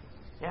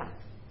 Yeah.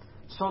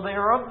 So they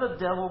are of the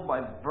devil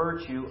by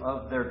virtue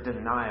of their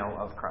denial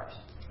of Christ.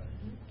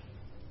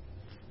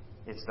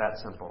 It's that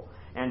simple.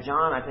 And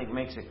John, I think,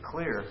 makes it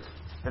clear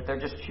that they're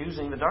just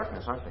choosing the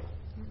darkness, aren't they?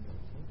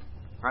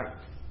 Right.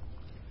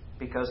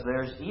 Because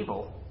there's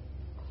evil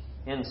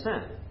in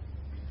sin.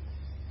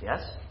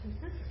 Yes?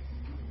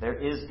 There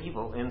is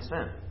evil in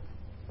sin.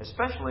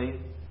 Especially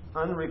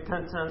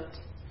unrepentant,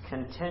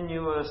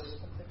 continuous,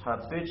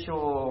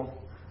 habitual,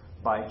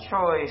 by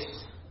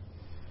choice,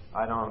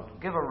 I don't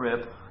give a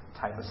rip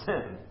type of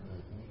sin.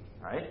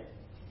 Right?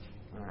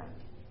 All right.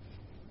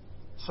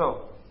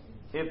 So,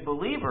 if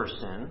believers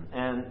sin,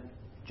 and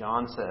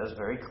John says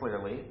very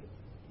clearly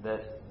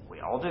that we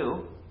all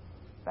do,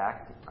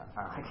 back to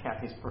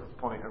Kathy's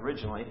point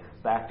originally,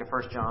 back to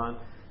 1 John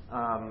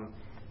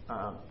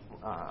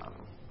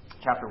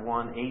chapter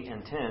 1, 8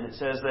 and 10, it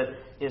says that,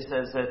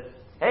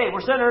 hey,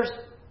 we're sinners.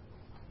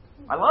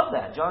 I love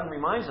that. John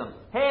reminds them,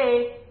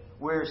 hey,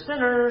 we're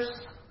sinners.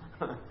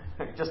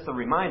 Just a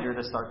reminder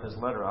to start this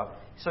letter off.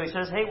 So he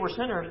says, hey, we're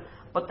sinners.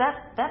 But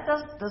that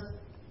does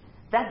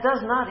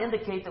not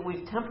indicate that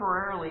we've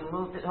temporarily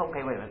moved it.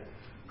 Okay, wait a minute.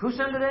 Who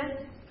sinned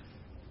today?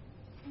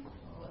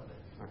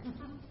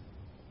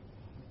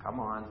 Come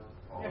on.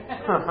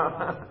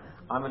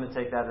 I'm going to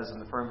take that as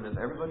an affirmative.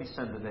 Everybody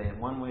sinned today in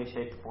one way,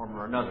 shape, form,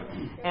 or another.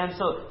 And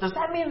so, does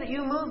that mean that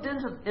you moved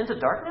into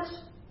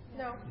darkness?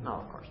 No.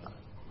 No, of course not.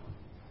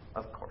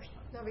 Of course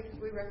not. No, because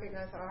we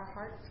recognize that our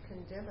hearts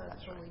condemn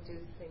us when we do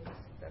things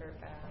that are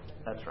bad.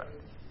 That's right.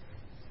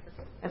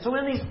 And so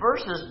in these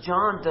verses,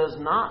 John does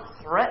not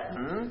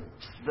threaten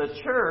the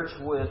church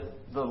with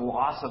the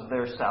loss of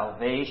their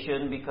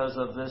salvation because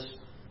of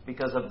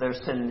their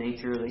sin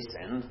nature. They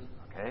sinned.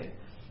 Okay?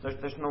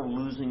 There's no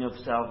losing of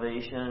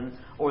salvation,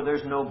 or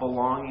there's no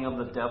belonging of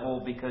the devil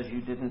because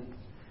you didn't,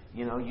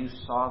 you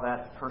saw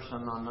that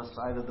person on the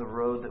side of the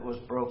road that was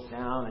broke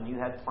down, and you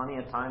had plenty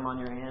of time on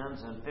your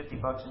hands and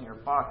 $50 in your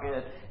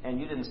pocket, and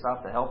you didn't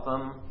stop to help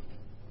them.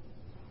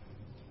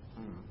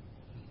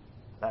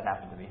 That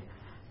happened to me.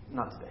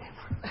 Not today.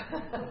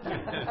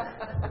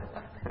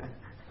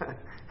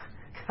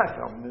 I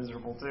felt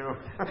miserable too.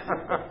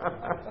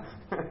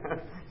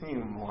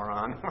 You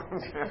moron.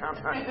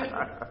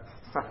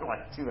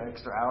 Like 2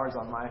 extra hours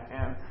on my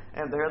hand.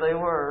 And there they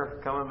were,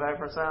 coming back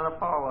from Santa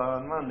Paula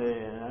on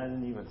Monday, and I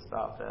didn't even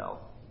stop to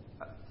help.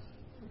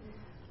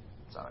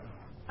 Sorry.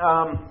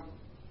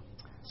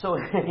 So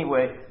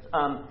anyway,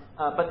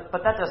 but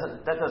that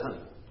doesn't,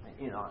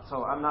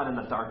 so I'm not in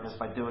the darkness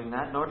by doing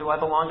that, nor do I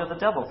belong to the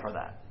devil for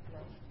that.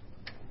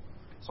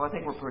 So I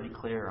think we're pretty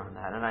clear on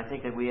that, and I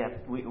think that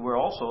we're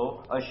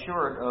also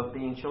assured of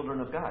being children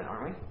of God,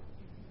 aren't we?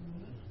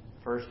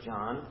 1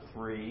 John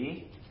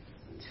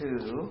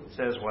 3:2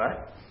 says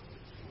what?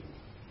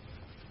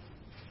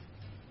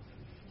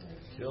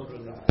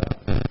 Children of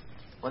God.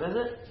 What is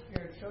it?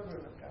 You're children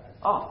of God.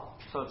 Oh,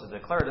 so it's a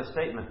declarative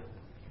statement,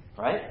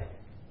 right?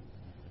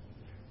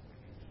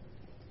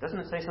 Doesn't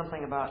it say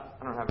something about,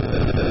 I don't have it.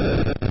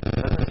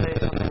 Doesn't it say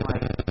something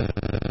like,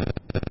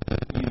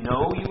 you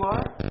know you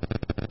are?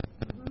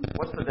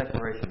 What's the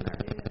declaration there?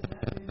 He has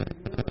not been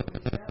revealed, but we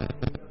shall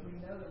be. But we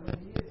know that when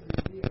He is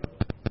revealed,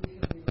 we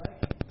shall be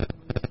like Him, for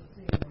we shall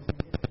see Him as He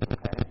is.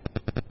 Okay.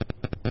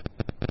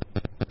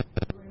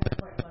 We're not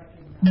quite like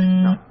Him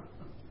now. No.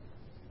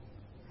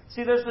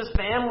 See, there's this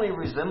family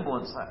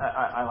resemblance.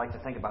 I like to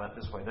think about it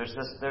this way. There's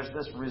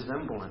this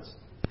resemblance.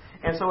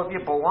 And so if you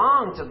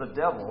belong to the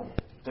devil,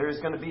 there's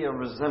going to be a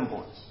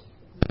resemblance.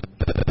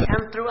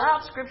 And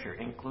throughout Scripture,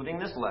 including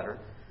this letter,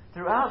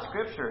 throughout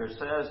Scripture it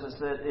says is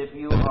that if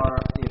you are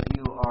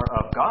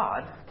of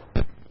God,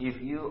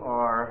 if you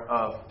are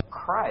of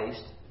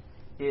Christ,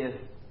 if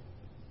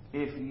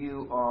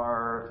you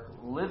are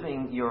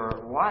living your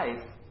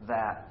life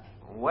that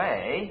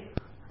way,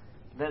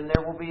 then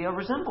there will be a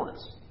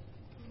resemblance.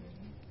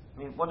 I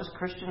mean, what does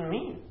Christian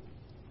mean?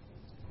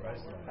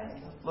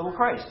 Christ-like. Little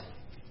Christ.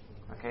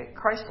 Okay,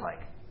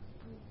 Christ-like.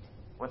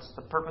 What's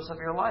the purpose of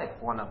your life?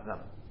 One of them.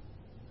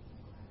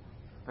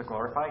 To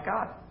glorify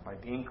God by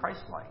being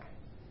Christ-like.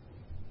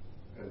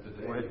 And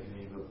today you can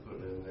even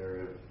put in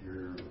there if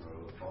you're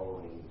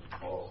following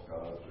false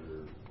gods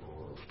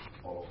or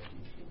false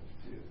teachings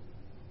too.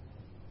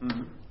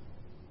 Mm-hmm.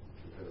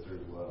 Because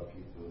there's a lot of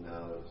people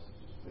now that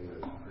say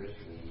they're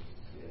Christians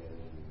and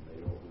they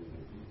don't believe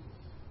in Jesus.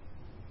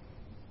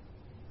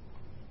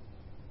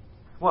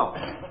 Well,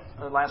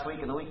 last week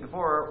and the week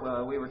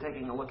before, we were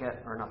taking a look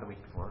at, or not the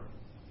week before,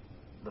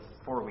 the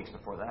 4 weeks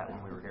before that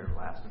when we were here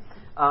last,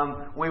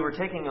 we were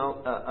taking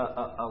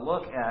a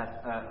look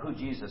at who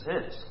Jesus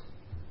is.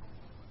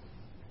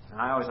 And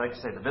I always like to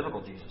say the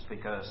biblical Jesus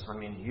because, I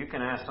mean, you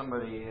can ask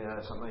somebody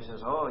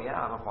says, oh, yeah,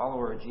 I'm a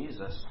follower of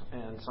Jesus.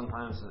 And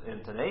sometimes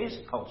in today's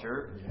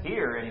culture,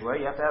 here anyway,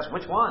 you have to ask,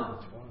 which one?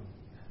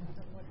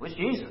 Which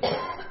Jesus?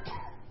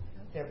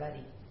 Their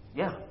buddy.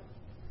 Yeah,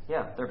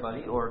 their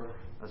buddy. Or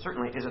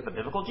certainly, is it the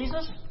biblical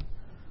Jesus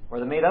or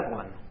the made-up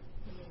one?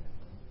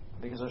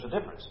 Because there's a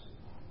difference.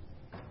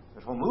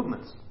 There's whole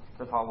movements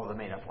that follow the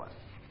made-up one.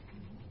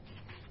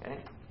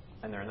 Okay?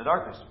 And they're in the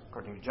darkness,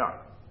 according to John.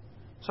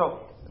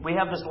 So, we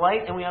have this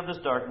light and we have this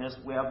darkness.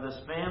 We have this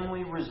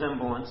family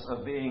resemblance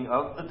of being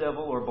of the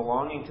devil or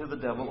belonging to the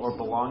devil or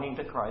belonging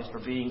to Christ or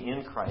being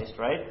in Christ,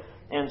 right?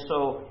 And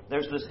so,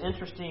 there's this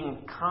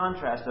interesting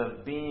contrast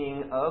of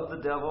being of the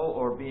devil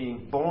or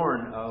being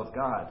born of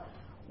God.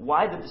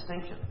 Why the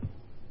distinction?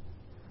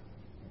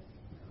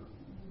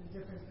 The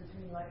difference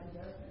between light and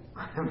darkness.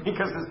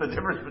 Because it's the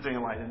difference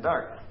between light and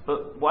dark.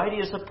 But why do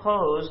you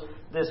suppose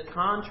this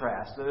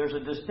contrast? There's a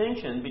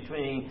distinction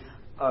between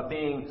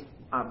being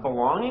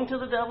belonging to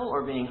the devil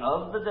or being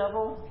of the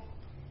devil?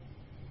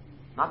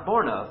 Not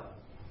born of.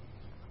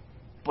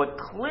 But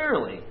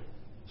clearly,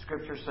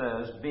 Scripture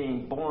says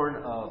being born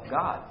of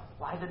God.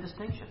 Why the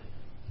distinction?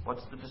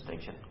 What's the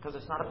distinction? Because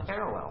it's not a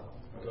parallel.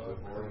 God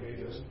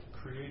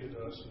created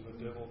us, and the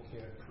devil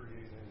can't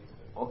create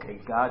anything. Okay,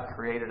 God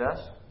created us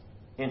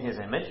in His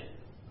image.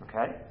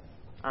 Okay.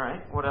 All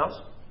right. What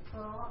else?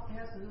 Well, it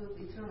has to do with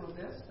eternal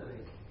destiny.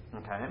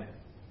 Okay. I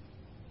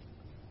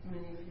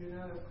mean, if you're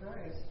not of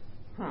Christ.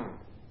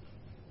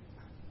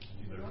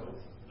 Either hope,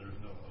 there's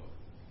no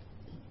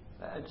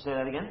hope. Say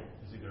that again?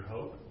 It's either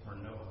hope or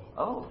no hope.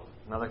 Oh,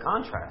 another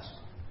contrast.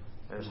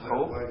 There's Is that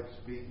hope. like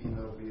speaking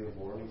of being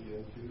born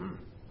again too?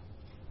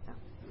 Yeah.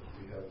 If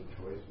we have the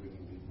choice, we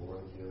can be born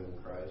again in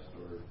Christ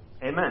or...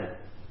 Amen.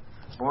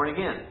 Born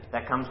again.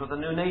 That comes with a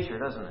new nature,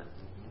 doesn't it?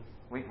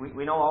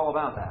 We know all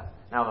about that.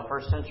 Now, the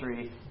first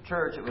century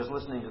church that was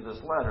listening to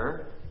this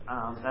letter,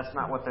 that's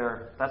not what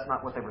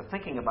they were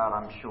thinking about.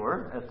 I'm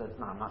sure.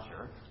 I'm not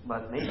sure,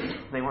 but maybe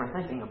they weren't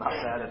thinking about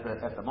that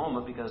at the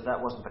moment because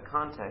that wasn't the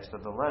context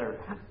of the letter.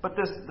 But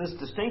this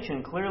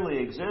distinction clearly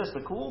exists.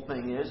 The cool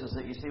thing is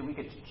that you see we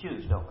get to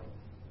choose, don't we?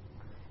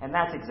 And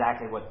that's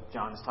exactly what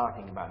John is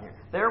talking about here.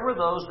 There were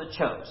those that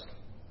chose.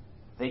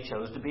 They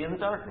chose to be in the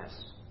darkness.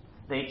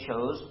 They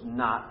chose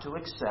not to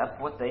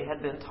accept what they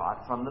had been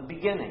taught from the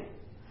beginning.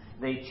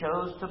 They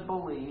chose to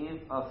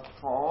believe a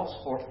false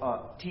or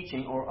a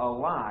teaching or a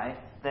lie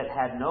that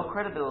had no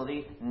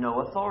credibility,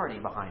 no authority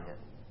behind it.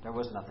 There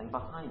was nothing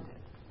behind it.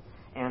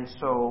 And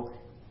so,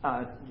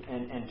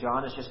 and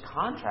John is just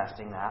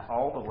contrasting that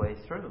all the way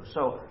through.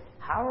 So,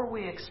 how are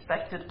we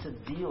expected to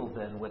deal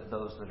then with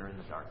those that are in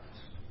the darkness?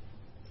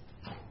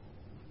 You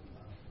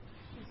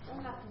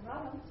still have to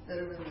love them. That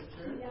are in the truth.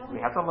 You know?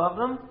 We have to love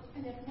them?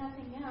 And if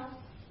nothing else,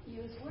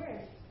 use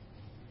words.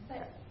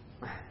 But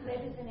live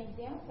as an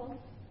example.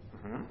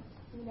 Mm-hmm.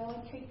 You know,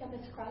 and treat them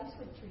as Christ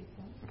would treat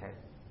them. Okay.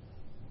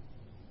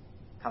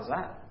 How's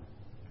that?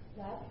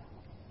 Love.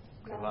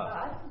 Okay, Love love.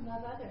 God and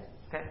love others.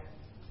 Okay.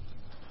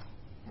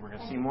 We're going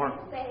to And see more.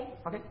 obey.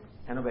 Okay.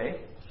 And obey.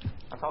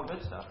 That's all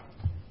good stuff.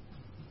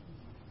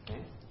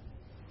 Okay.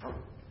 Oh,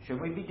 should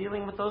we be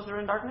dealing with those that are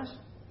in darkness?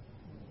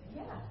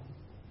 Yeah.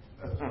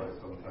 That's why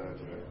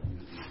sometimes we have to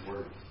use these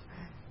words.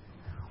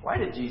 Why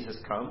did Jesus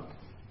come?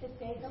 To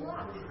save the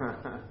lost.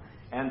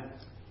 And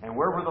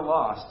where were the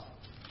lost?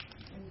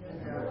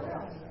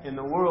 In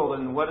the world.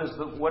 And what is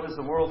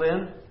the world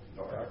in?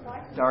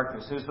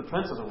 Darkness. Who's the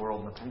prince of the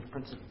world? The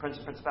prince of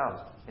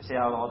principalities. You see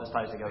how it all just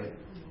ties together.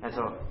 And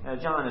so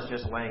John is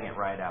just laying it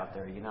right out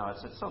there.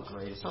 It's so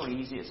great. It's so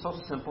easy. It's so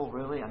simple,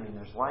 really. I mean,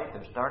 there's light,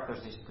 there's dark,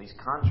 there's these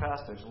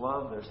contrasts, there's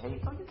love, there's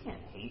hate. No, you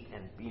can't hate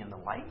and be in the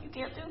light. You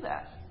can't do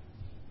that.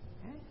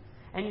 Okay?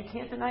 And you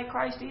can't deny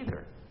Christ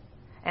either.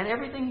 And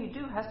everything you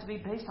do has to be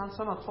based on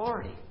some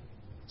authority.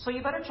 So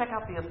you better check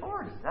out the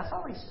authority. That's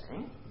all he's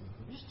saying.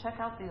 You just check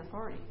out the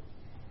authority.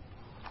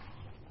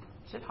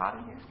 Is it hot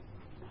in here?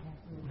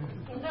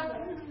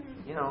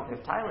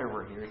 If Tyler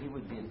were here, he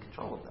would be in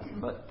control of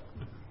that. But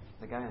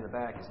the guy in the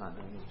back is not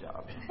doing his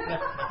job.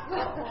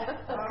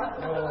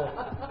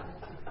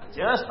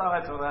 Just thought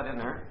I'd throw that in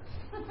there.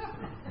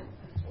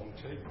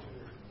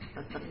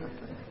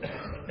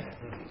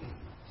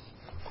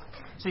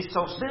 See,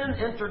 so sin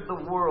entered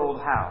the world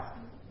how?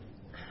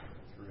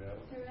 Through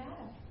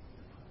Adam.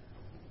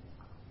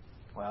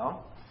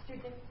 Well,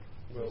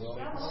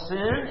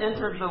 sin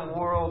entered the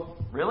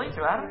world, really?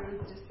 Through Adam?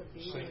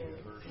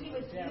 He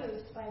was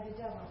used by the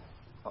devil.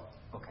 Oh,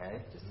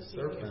 okay.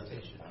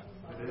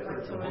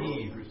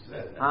 Eve.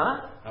 Huh?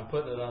 I'm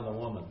putting it on the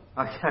woman.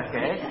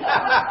 Okay.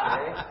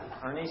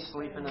 Ernie's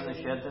sleeping in the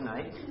shed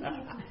tonight.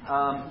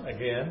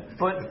 Again.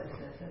 But,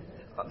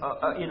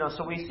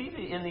 so we see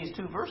in these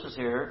two verses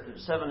here,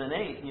 7 and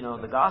 8,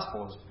 the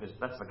gospel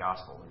that's the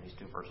gospel in these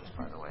two verses,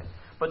 by the way.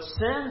 But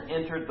sin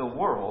entered the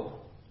world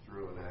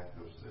through an act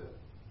of sin.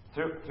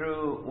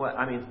 Through what?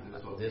 I mean,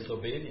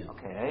 disobedience.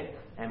 Okay.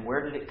 And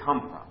where did it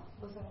come from?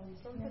 It was always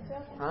from the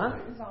devil. Huh?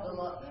 It was always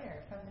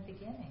here from the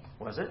beginning.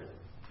 Was it?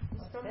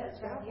 It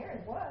says right here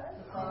it was. It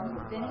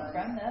was sinning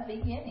from the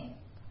beginning.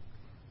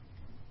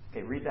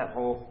 Okay, read that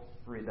whole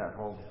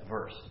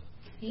verse.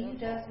 He who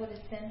does what is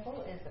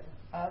sinful is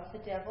of the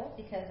devil,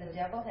 because the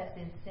devil has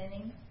been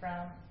sinning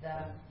from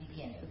the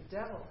beginning. The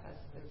devil has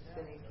been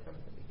sinning from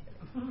the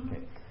beginning.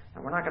 Okay.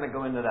 And we're not going to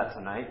go into that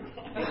tonight.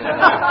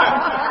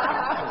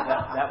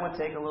 that would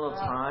take a little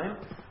time.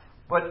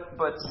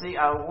 But see,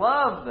 I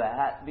love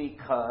that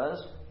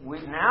because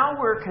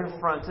we're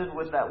confronted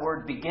with that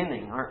word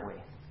beginning, aren't we?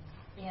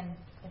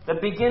 The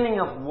beginning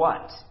of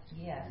what?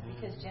 Yes,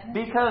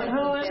 because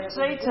who is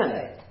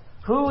Satan?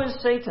 Who is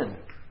Satan?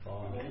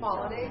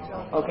 Fallen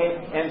angel. Okay,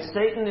 and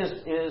Satan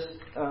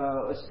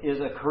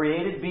is a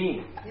created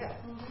being. Yes.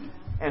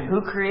 And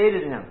who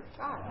created him?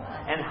 God.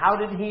 And how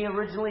did he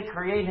originally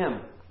create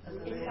him?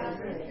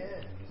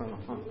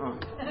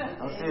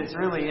 It's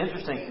really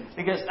interesting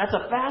because it's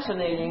a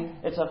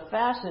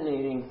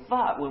fascinating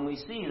thought when we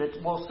see that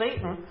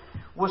Satan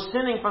was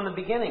sinning from the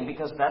beginning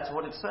because that's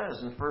what it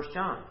says in 1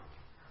 John.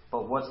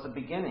 But what's the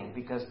beginning?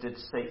 Because did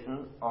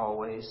Satan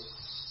always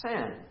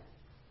sin?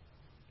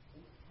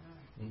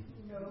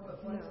 No,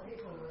 but once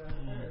people were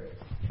on earth,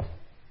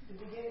 the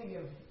beginning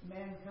of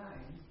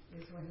mankind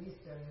is when he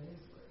started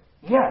his work.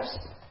 Yes.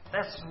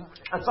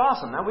 That's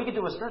awesome. Now we could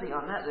do a study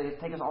on that. It'd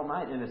take us all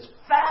night, and it's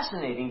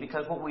fascinating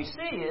because what we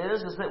see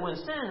is that when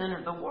sin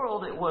entered the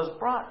world, it was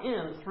brought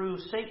in through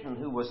Satan,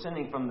 who was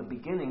sinning from the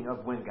beginning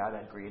of when God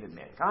had created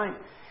mankind,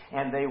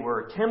 and they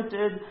were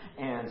tempted,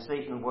 and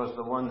Satan was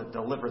the one that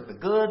delivered the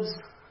goods,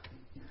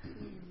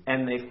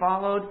 and they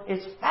followed.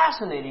 It's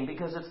fascinating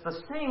because it's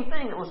the same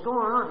thing that was going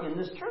on in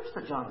this church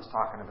that John is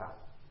talking about.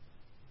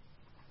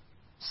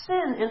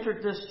 Sin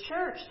entered this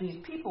church.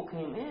 These people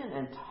came in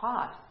and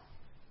taught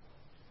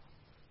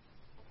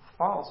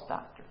false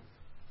doctrine.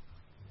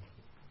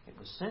 It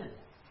was sin.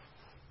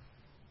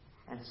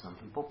 And some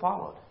people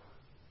followed.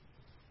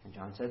 And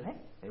John said, hey,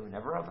 they were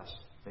never of us.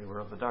 They were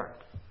of the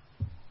dark.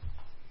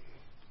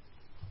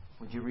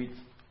 Would you read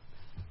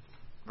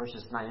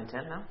verses 9 and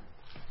 10 now?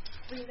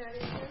 3, 9,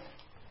 and 10.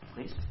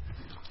 Please.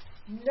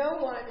 No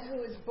one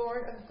who is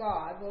born of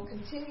God will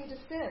continue to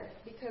sin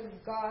because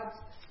God's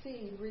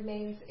seed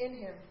remains in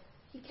him.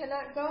 He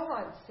cannot go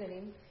on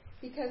sinning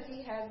because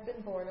he has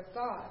been born of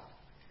God.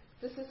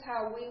 This is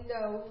how we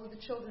know who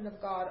the children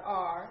of God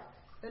are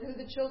and who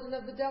the children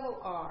of the devil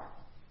are.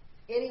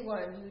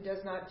 Anyone who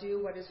does not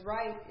do what is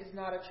right is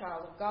not a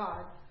child of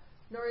God,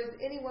 nor is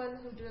anyone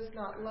who does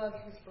not love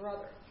his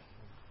brother.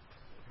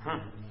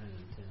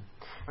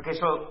 Okay,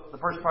 so the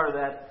first part of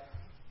that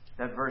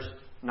verse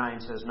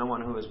 9 says, no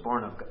one who is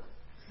born of God.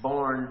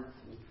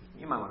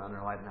 You might want to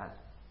underline that.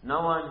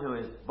 No one who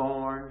is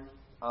born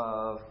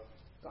of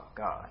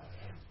God.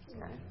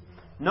 Okay?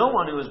 No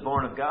one who is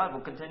born of God will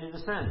continue to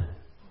sin.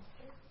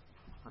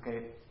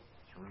 Okay,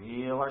 let's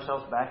reel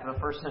ourselves back to the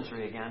first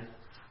century again.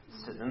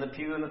 Sitting in the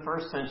pew in the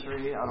first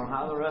century. I don't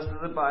have the rest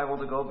of the Bible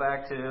to go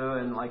back to,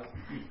 and I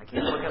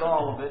can't look at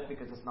all of it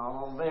because it's not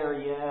all there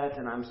yet.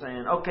 And I'm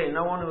saying, okay,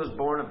 no one who is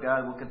born of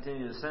God will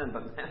continue to sin.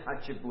 But man, I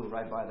just blew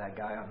right by that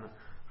guy on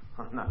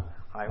the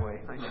highway,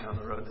 on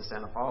the road to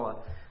Santa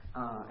Paula.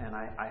 And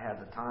I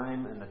had the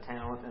time and the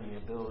talent and the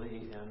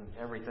ability and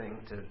everything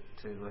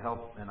to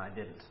help, and I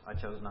didn't. I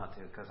chose not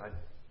to because I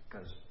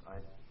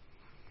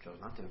chose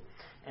not to.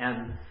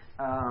 And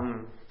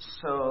I'm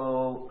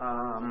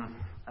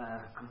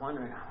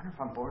wondering, I wonder if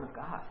I'm born of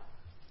God.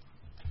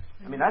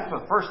 I mean, that's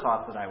the first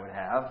thought that I would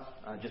have.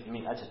 That's just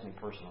me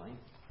personally.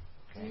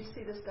 Do you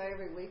see this guy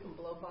every week and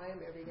blow by him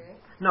every day?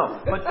 No,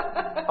 but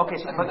okay.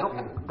 So,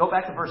 but go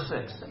back to verse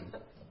 6.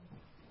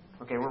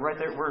 Okay, we're right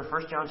there. We're in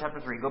 1 John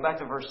chapter 3. Go back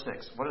to verse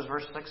 6. What does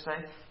verse 6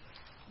 say?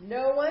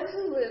 No one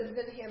who lives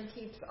in him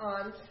keeps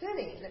on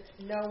sinning.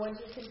 No one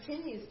who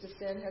continues to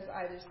sin has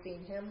either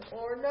seen him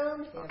or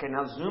known him. Okay,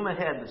 now zoom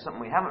ahead to something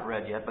we haven't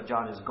read yet, but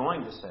John is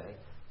going to say.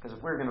 Because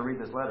if we're going to read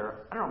this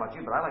letter, I don't know about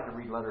you, but I like to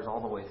read letters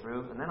all the way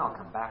through, and then I'll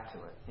come back to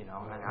it. You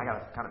know, and I got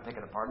to kind of pick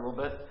it apart a little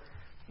bit.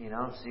 You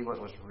know, see what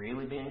was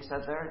really being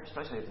said there,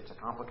 especially if it's a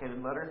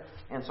complicated letter.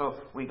 And so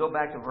we go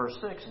back to verse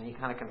 6, and he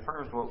kind of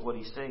confirms what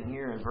he's saying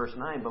here in verse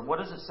 9. But what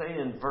does it say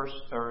in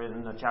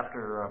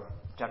chapter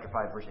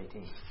 5, verse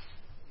 18?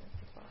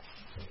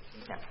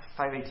 Yeah,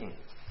 5:18.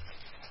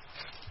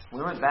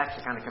 We went back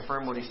to kind of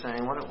confirm what he's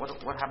saying.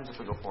 What happens if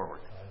we go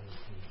forward?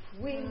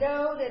 We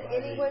know that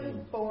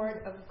anyone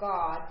born of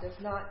God does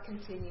not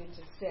continue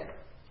to sin.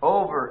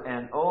 Over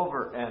and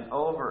over and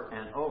over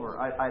and over.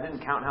 I didn't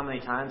count how many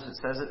times it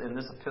says it in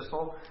this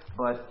epistle,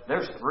 but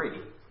there's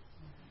 3.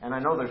 And I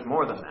know there's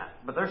more than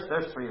that. But there's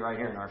 3 right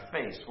here in our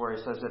face where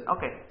it says that,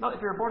 okay, no, if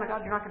you're born of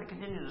God, you're not going to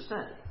continue to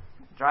sin.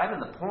 Driving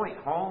the point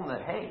home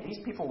that, hey, these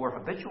people were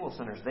habitual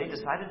sinners. They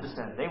decided to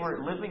sin. They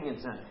were living in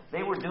sin.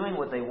 They were doing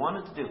what they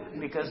wanted to do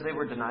because they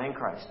were denying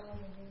Christ.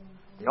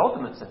 The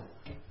ultimate sin.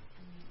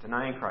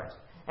 Denying Christ.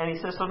 And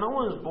he says, so no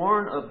one who's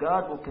born of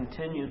God will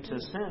continue to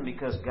sin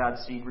because God's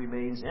seed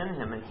remains in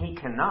him, and he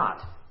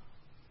cannot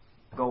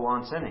go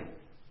on sinning.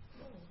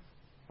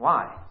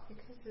 Why?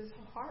 Because his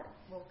heart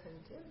will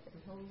condemn him.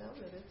 He'll know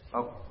that it's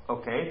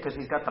okay, because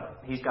he's got the power.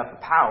 He's got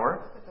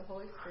the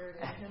Holy Spirit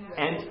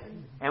in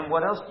him. And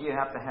what else do you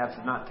have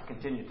to not to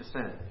continue to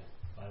sin?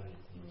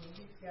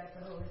 He's got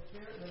the Holy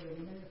Spirit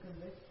living in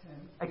conviction.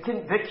 A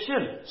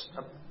conviction.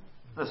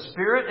 The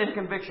Spirit and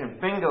conviction.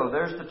 Bingo.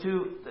 There's the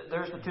two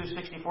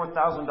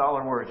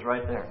 $64,000 words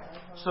right there.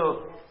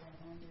 So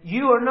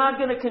you are not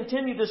going to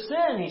continue to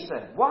sin, he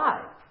said.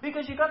 Why?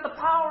 Because you got the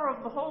power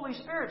of the Holy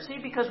Spirit. See,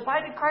 because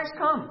why did Christ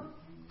come?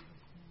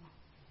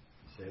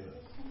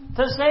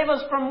 To save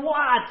us from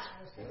what?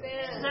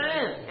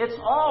 Sin. It's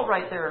all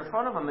right there in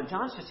front of him. And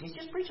John says he's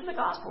just preaching the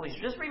gospel. He's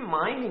just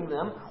reminding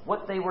them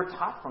what they were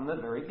taught from the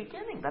very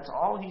beginning. That's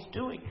all he's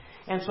doing.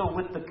 And so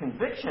with the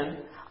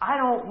conviction, I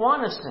don't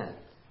want to sin.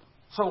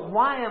 So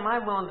why am I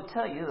willing to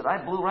tell you that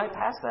I blew right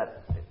past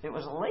that? It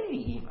was a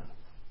lady even.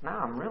 Now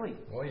I'm really...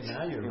 Boy,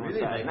 now you're really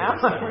bad. making Now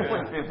it I'm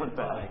really feeling bad.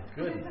 My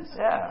goodness.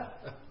 Yeah.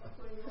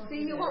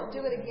 See, you won't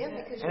do it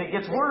again because... And it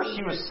gets worse.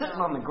 She was sitting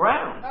on the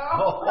ground.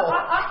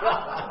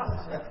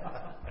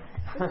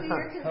 But see,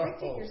 you're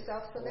convicting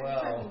yourself, so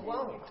next time you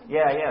won't.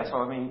 Yeah. So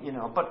I mean,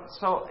 but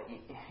so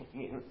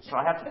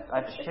I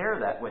have to share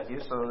that with you,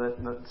 so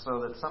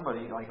that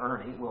somebody like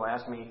Ernie will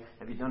ask me,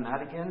 "Have you done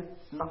that again,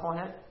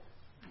 knucklehead?"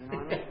 You know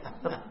what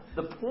I mean?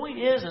 The point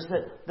is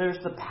that there's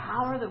the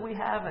power that we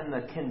have and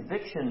the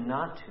conviction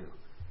not to.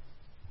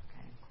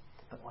 Okay,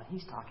 but when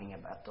he's talking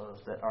about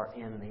those that are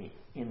in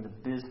the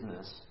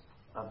business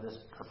of this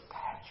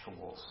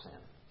perpetual sin,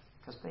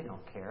 because they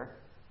don't care.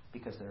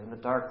 Because they're in the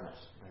darkness.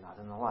 They're not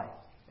in the light.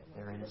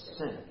 They're in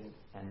sin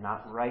and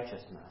not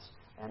righteousness.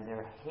 And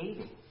they're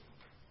hating.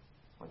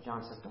 What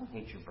John says, don't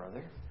hate your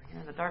brother.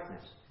 You're in the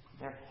darkness.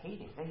 They're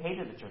hating. They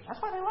hated the church.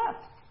 That's why they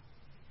left.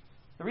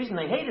 The reason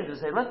they hated is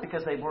they left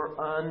because they were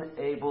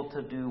unable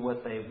to do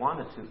what they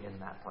wanted to in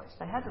that place.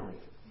 They had to leave.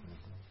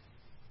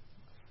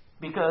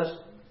 Because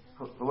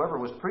whoever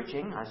was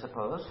preaching, I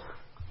suppose,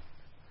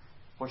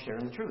 was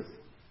sharing the truth.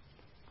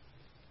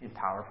 In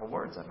powerful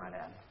words, I might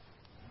add.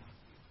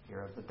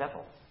 You're of the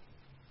devil.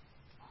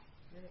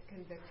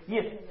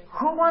 Yeah.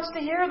 Who wants to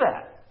hear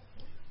that?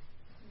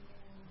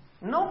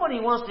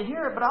 Nobody wants to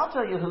hear it, but I'll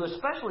tell you who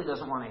especially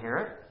doesn't want to hear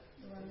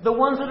it. The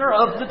ones that are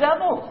of the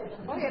devil.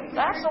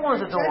 That's the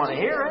ones that don't want to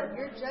hear it.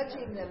 You're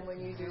judging them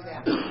when you do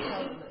that.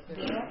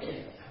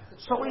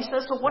 So he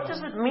says, so what does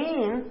it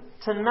mean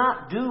to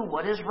not do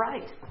what is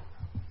right?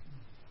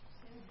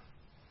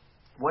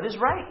 What is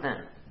right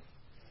then?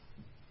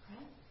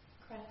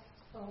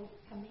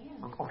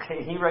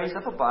 Okay, he raised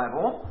up a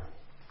Bible.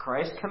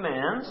 Christ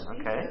commands.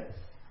 Okay.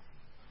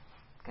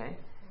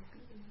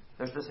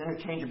 There's this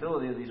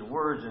interchangeability of these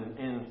words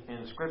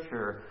in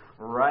Scripture.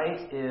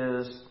 Right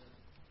is...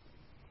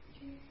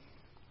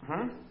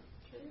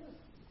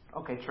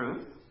 Okay,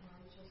 truth.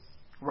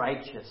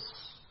 Righteous.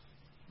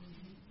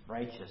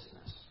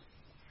 Righteousness.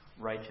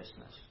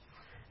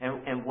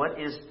 And what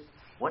is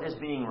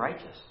being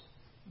righteous?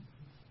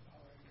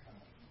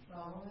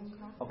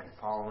 Okay,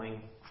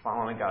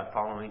 following God,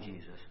 following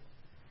Jesus.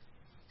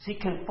 See,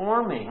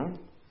 conforming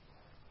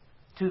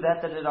to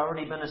that had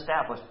already been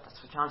established. That's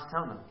what John's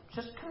telling them.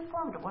 Just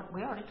conform to what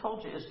we already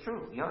told you is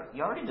true.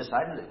 You already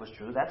decided it was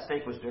true. That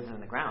stake was driven in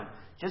the ground.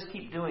 Just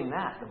keep doing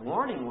that. The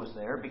warning was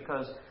there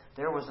because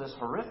there was this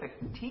horrific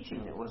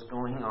teaching that was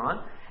going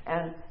on.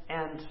 And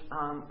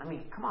I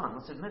mean, come on,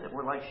 let's admit it.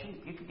 We're like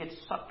sheep. You could get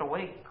sucked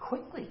away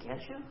quickly,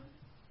 can't you?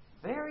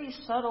 Very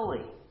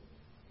subtly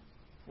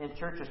in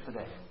churches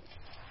today.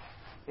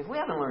 if we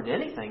haven't learned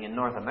anything in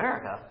North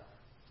America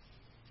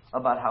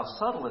about how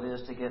subtle it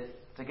is to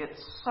get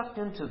sucked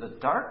into the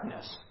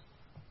darkness.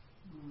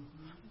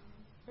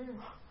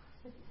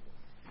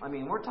 I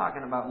mean, we're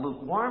talking about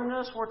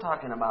lukewarmness. We're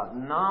talking about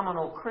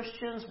nominal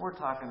Christians. We're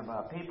talking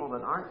about people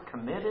that aren't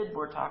committed.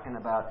 We're talking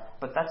about,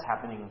 but that's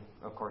happening,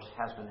 of course,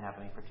 has been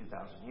happening for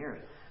 2,000 years.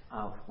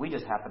 We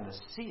just happen to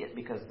see it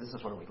because this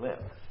is where we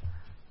live.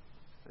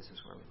 This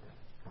is where we live.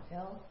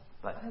 Bill,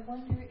 But I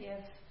wonder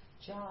if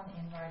John,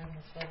 in writing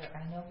this letter,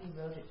 I know he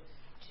wrote it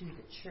to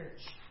the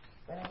church,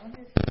 but I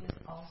wonder if he was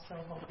also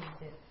hoping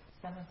that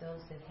some of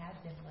those that had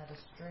been led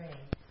astray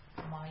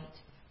might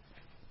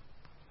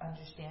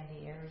understand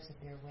the errors of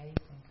their ways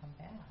and come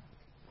back.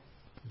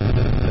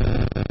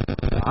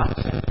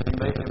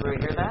 Anybody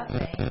hear that?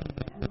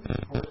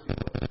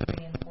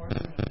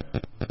 Reinforcing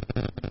their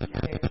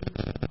teaching.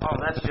 Oh,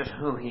 that's just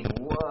who he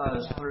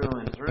was through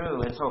and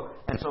through. And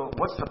so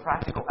what's the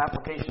practical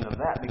application of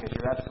that? Because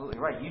you're absolutely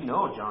right. You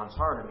know John's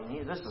heart. I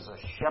mean, this is a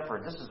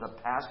shepherd. This is a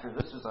pastor.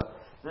 This is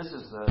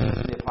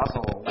the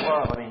apostle of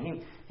love. I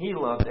mean, he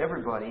loved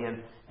everybody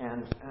and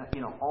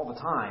all the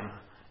time.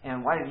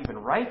 And why did he even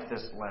write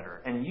this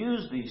letter and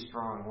use these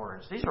strong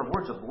words? These are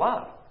words of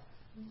love.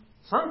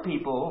 Some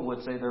people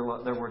would say they're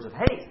words of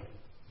hate,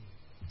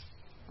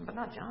 but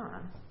not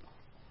John.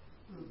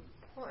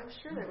 Well, I'm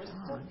sure there were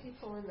still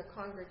people in the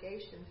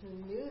congregation who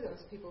knew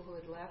those people who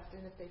had left,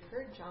 and if they'd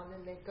heard John,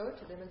 then they'd go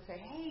to them and say,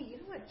 "Hey, you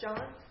know what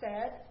John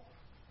said?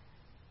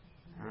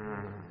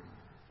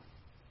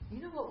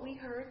 You know what we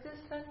heard this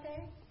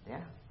Sunday?"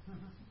 Yeah.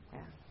 Yeah.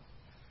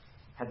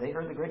 Had they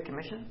heard the Great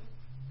Commission?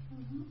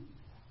 Mm-hmm.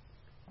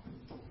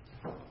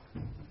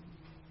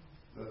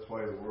 That's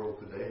why the world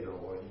today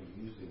don't want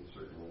you using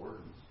certain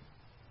words.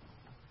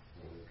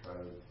 They're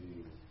trying to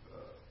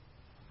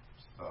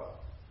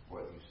stop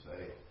what you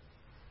say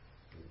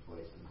in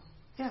places.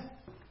 Yeah.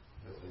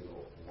 Because they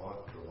don't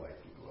want to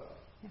light people out.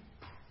 Yeah.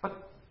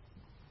 But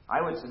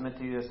I would submit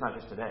to you it's not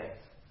just today.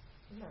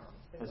 No.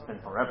 It's been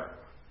forever.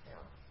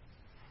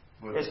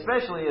 But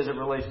Especially as it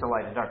relates to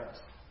light and darkness.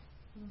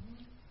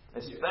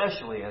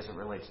 Especially as it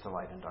relates to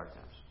light and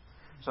darkness.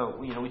 So,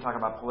 we talk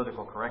about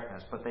political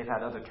correctness, but they've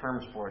had other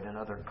terms for it in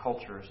other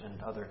cultures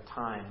and other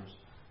times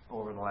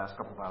over the last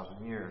couple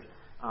thousand years.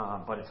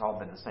 But it's all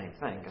been the same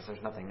thing because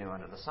there's nothing new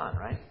under the sun,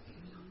 right?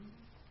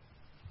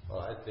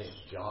 Well, I think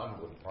John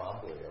would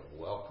probably have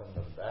welcomed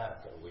them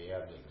back. We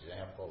have the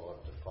example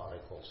of the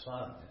prodigal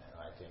son,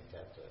 and I think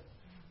that's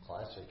a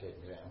classic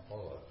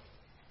example of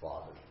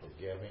father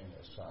forgiving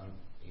the son.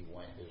 He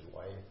went his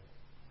way,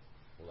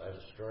 led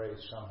astray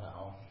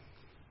somehow.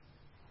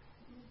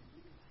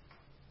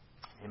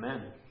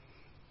 Amen.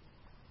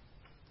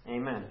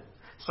 Amen.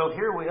 So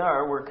here we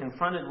are. We're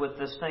confronted with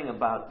this thing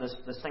about this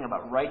thing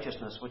about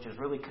righteousness, which is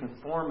really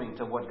conforming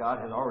to what God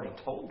had already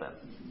told them.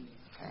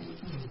 Okay?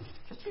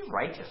 Just be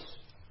righteous.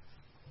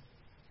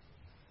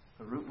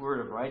 The root word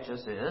of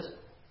righteous is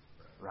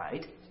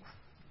right.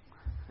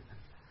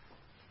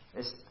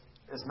 It's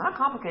not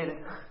complicated.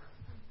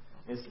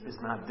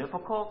 It's not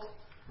difficult.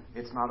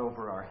 It's not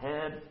over our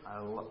head.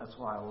 That's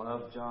why I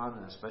love John,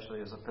 and especially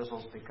his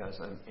epistles, because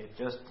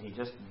he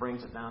just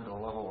brings it down to a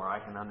level where I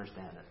can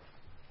understand it.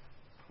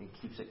 He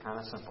keeps it kind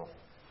of simple.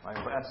 Like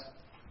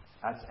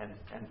I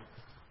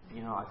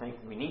think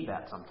we need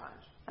that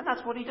sometimes, and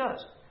that's what he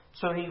does.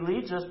 So he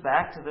leads us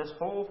back to this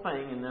whole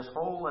thing in this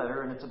whole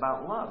letter, and it's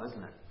about love,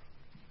 isn't it?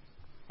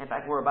 In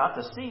fact, we're about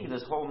to see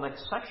this whole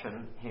next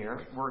section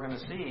here. We're going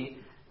to see.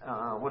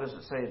 What does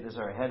it say? Is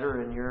there a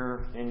header in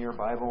your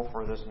Bible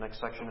for this next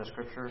section of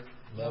Scripture?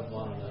 Love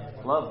one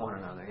another. Love one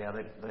another. Yeah,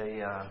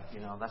 they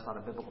that's not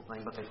a biblical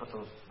thing, but they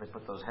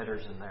put those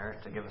headers in there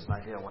to give us an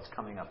idea of what's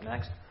coming up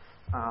next.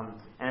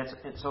 And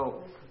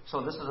so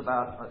this is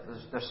about.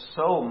 There's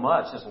so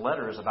much. This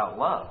letter is about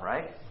love,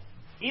 right?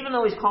 Even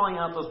though he's calling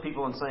out those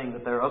people and saying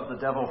that they're of the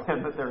devil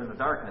and that they're in the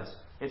darkness,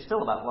 it's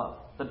still about love.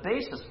 The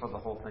basis for the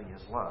whole thing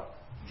is love.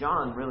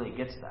 John really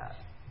gets that.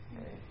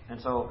 Okay? And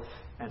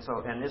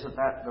isn't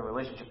that the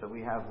relationship that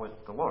we have with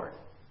the Lord?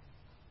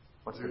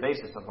 What's the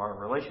basis of our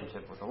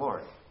relationship with the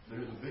Lord?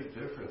 There's a big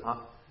difference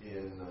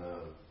in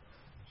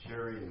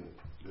sharing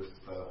this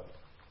stuff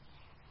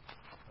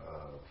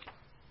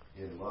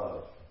in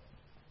love,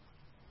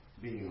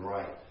 being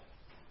right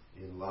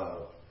in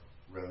love,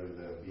 rather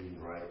than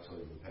being right so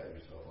you can pat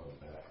yourself on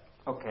the back.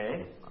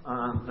 Okay,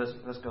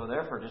 let's go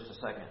there for just a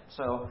second.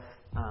 So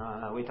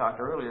we talked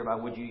earlier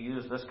about would you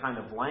use this kind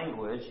of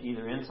language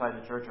either inside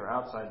the church or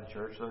outside the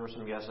church. There were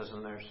some yeses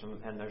and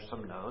there's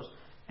some nos,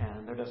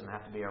 and there doesn't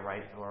have to be a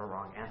right or a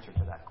wrong answer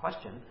to that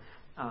question.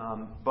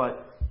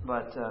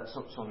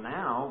 So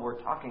now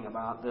we're talking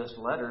about this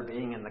letter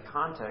being in the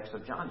context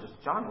of John.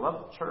 John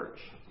loved the church.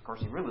 Of course,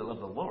 he really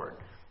loved the Lord,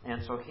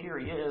 and so here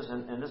he is,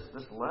 and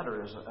this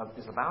letter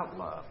is about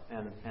love,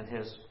 and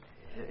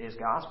his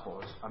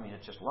gospel is,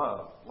 it's just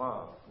love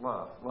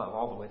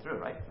all the way through,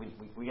 right?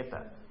 We get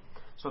that.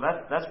 So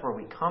that's where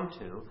we come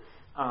to.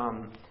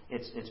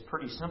 It's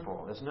pretty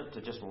simple, isn't it,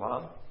 to just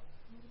love?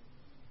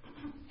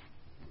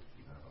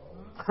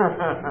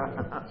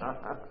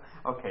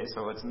 Okay,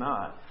 so it's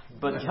not.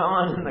 But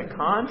John, in the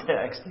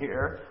context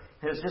here,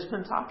 has just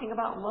been talking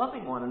about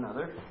loving one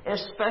another,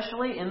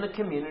 especially in the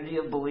community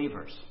of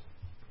believers.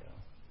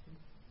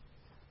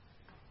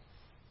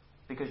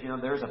 Because,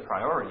 there's a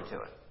priority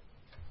to it.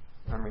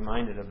 I'm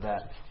reminded of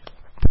that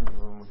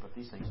when we put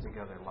these things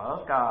together.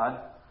 Love God,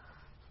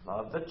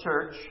 love the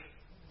church,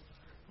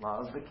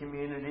 love the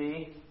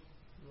community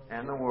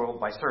and the world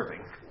by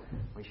serving.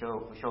 We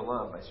show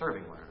love by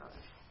serving one another.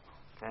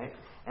 Okay?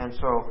 And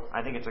so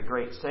I think it's a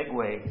great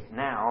segue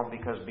now,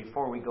 because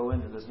before we go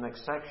into this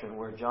next section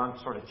where John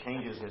sort of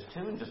changes his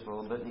tune just a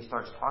little bit and he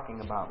starts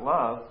talking about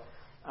love,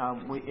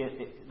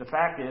 the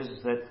fact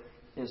is that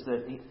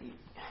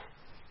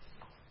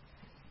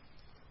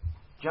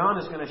John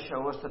is going to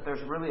show us that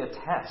there's really a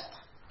test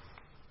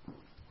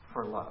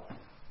for love.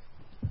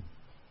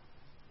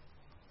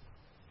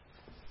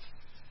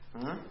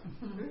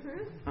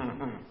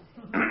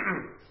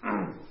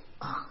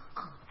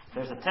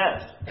 There's a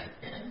test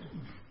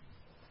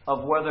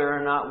of whether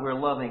or not we're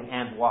loving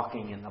and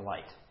walking in the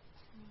light.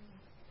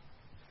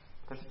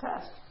 There's a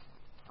test.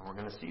 And we're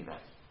going to see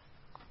that.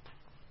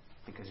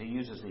 Because he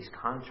uses these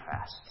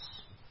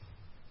contrasts.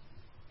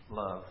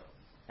 Love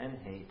and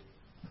hate.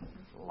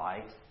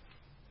 Light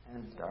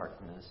and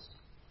darkness.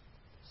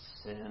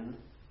 Sin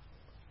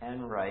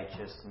and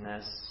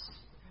righteousness.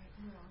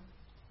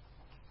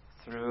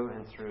 Through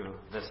and through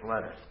this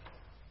letter.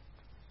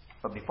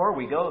 But before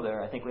we go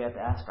there, I think we have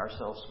to ask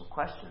ourselves some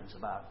questions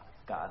about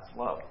God's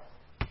love.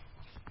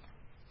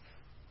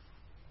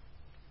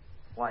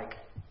 Like,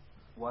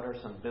 what are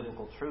some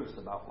biblical truths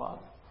about love?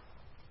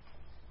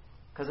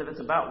 Because if it's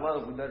about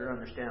love, we better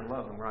understand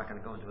love, and we're not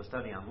going to go into a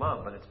study on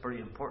love, but it's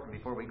pretty important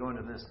before we go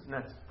into this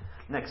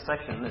next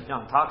section that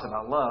John talks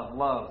about love,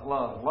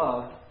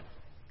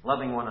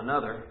 loving one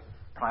another,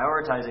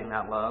 prioritizing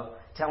that love,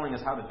 telling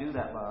us how to do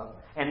that love,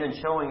 and then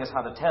showing us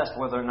how to test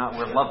whether or not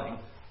we're loving,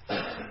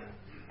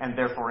 and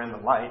therefore in the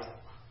light.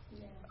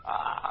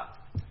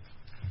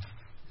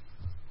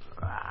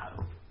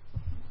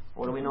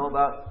 What do we know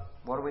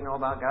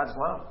about God's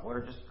love?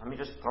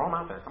 Just throw them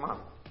out there. Come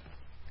on.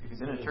 If you've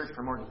been in church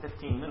for more than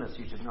 15 minutes,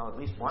 you should know at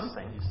least one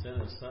thing. He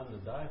sent His Son to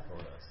die for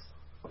us.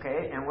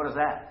 Okay, and what is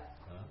that?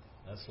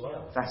 That's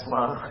love. That's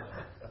love.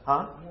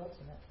 Huh? The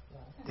ultimate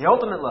love. The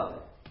ultimate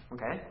love.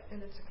 Okay.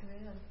 And it's a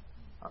command.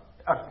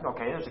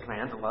 Okay, there's a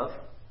command to love.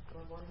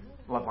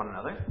 Love one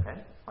another.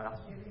 Okay. What else?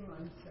 Giving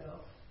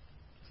oneself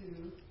to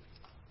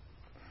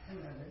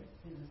another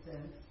in the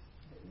sense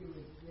that you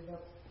would give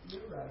up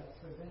your rights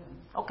for them.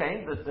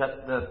 Okay,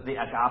 the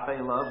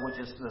agape love, which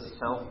is the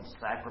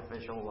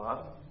self-sacrificial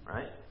love,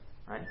 right?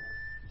 Right?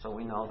 So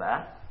we know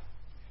that.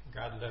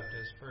 God loved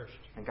us first.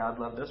 And God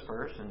loved us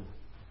first, and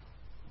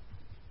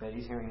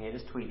Betty's hearing aid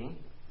is tweeting.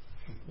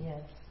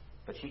 Yes.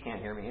 But she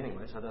can't hear me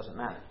anyway, so it doesn't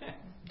matter.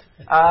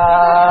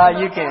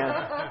 You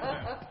can.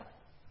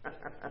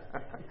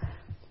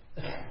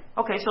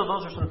 Okay, so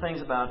those are some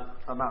things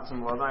about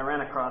some love. I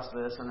ran across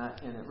this, and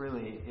it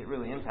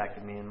really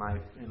impacted me in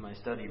my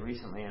study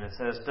recently. And it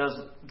says,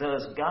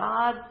 does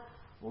God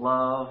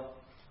love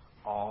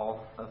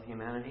all of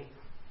humanity?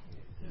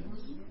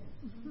 Yes.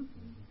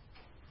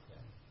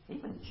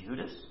 Even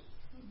Judas?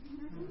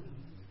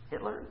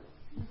 Hitler?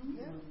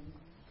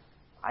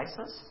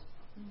 ISIS?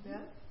 Yeah.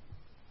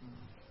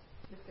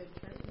 If they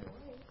turn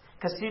away.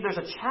 Because see, there's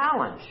a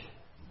challenge.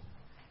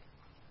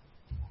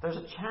 There's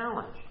a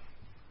challenge.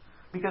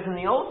 Because in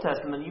the Old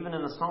Testament, even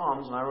in the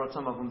Psalms, and I wrote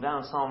some of them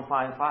down, Psalm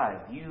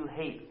 5:5, you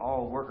hate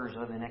all workers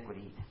of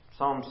iniquity.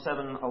 Psalm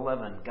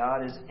 7:11,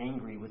 God is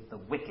angry with the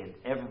wicked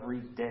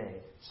every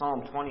day.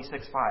 Psalm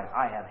 26:5,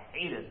 I have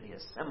hated the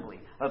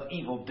assembly of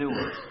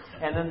evildoers.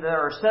 And then there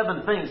are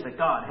 7 things that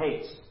God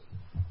hates.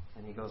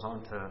 And he goes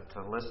on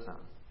to list them.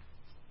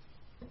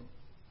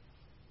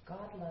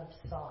 God loved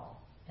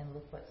Saul, and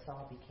look what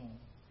Saul became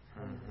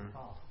when he was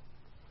Paul.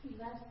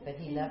 But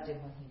he loved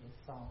him when he was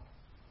Saul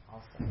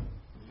also.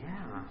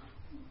 Yeah.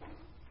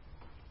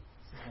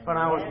 But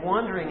I was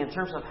wondering, in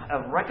terms of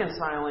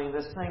reconciling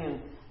this thing,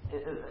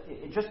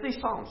 and just these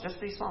Psalms,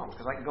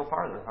 because I could go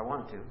farther if I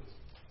wanted to.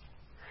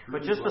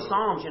 But just the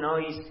Psalms,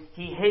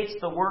 he hates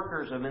the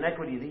workers of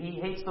iniquity. He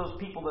hates those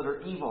people that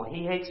are evil.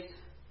 He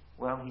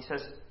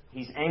says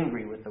he's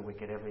angry with the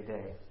wicked every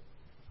day.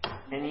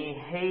 And he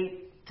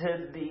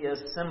hated the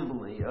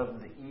assembly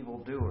of the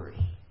evildoers.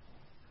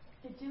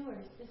 The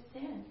doers, the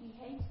sin. He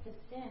hates the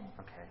sin,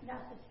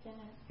 not the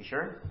sinner. You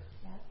sure?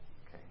 Yes.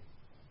 Okay.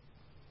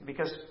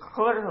 Because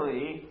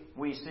clearly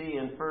we see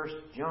in 1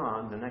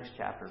 John, the next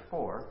chapter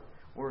 4,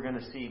 we're going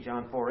to see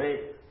John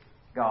 4:8,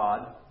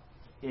 God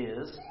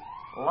is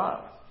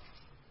love.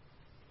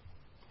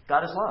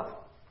 God is love.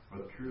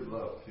 But true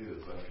love, too,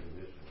 is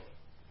unconditional.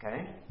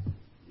 Okay?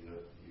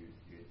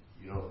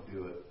 You don't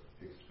do it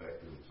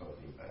expecting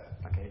something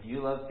back. Okay, do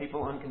you love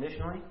people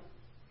unconditionally?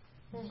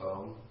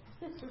 Some.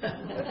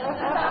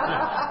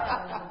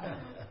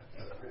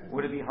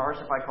 Would it be harsh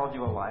if I called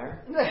you a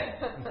liar?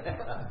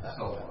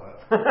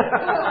 Somewhat.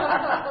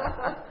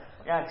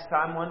 Yeah, because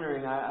I'm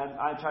wondering,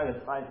 I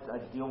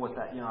deal with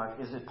that.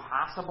 Is it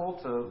possible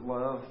to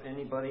love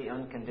anybody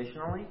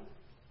unconditionally?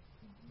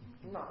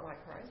 Not like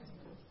Christ.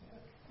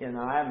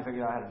 I haven't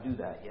figured out how to do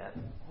that yet.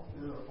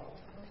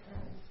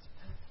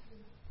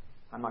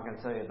 I'm not going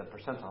to tell you the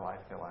percentile I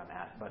feel I'm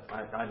at, but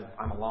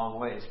I'm a long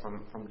ways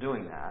from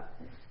doing that.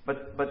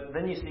 But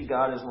then you see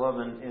God is love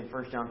in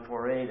 1 John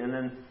 4:8, and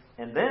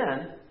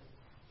then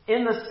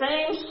in the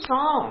same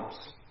Psalms,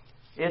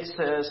 it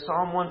says,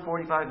 Psalm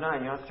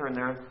 145:9, you have to turn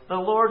there, the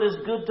Lord is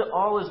good to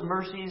all, His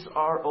mercies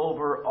are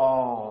over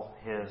all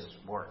His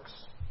works.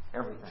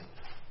 Everything.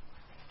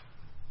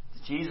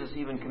 Jesus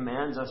even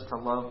commands us to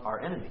love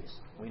our enemies.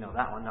 We know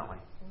that one, don't we?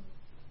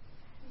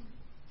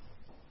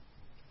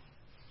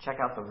 Check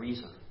out the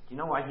reason. Do you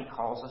know why He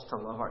calls us to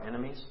love our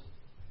enemies?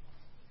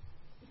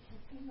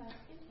 Because He loves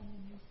His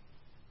enemies.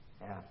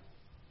 Yeah.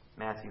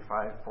 Matthew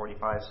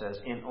 5:45 says,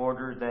 in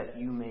order that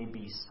you may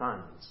be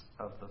sons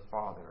of the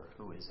Father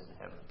who is in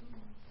heaven.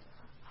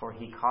 For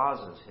He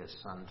causes His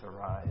sun to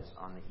rise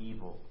on the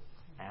evil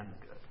and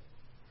the good,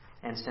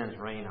 and sends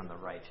rain on the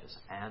righteous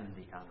and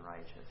the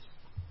unrighteous.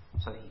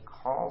 So He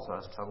calls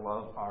us to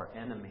love our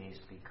enemies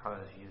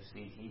because, you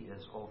see, He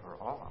is over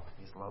all.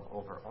 He's love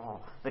over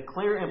all. The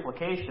clear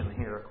implication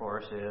here, of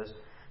course, is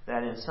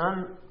that in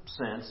some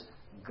sense,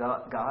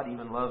 God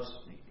even loves,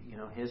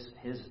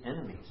 His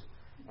enemies.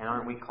 And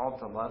aren't we called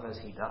to love as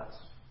He does?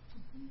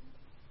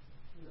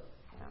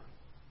 Yeah.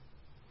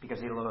 Because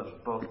He loves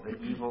both the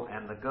evil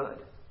and the good,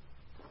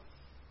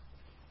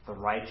 the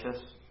righteous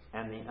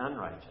and the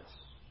unrighteous.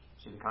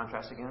 See the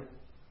contrast again?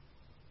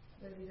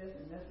 But He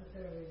doesn't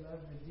necessarily love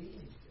the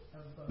deeds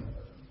of both of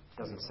them.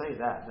 Doesn't say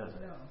that, does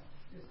it? No,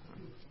 just the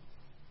people.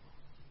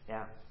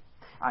 Yeah.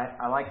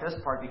 I like this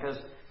part because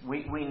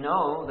we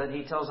know that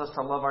He tells us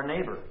to love our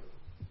neighbor.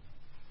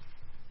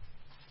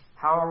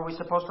 How are we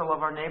supposed to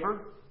love our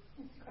neighbor?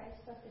 Christ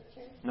loved the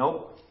church.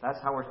 Nope. That's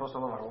how we're supposed to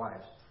love our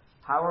wives.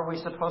 How are we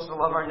supposed to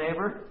love our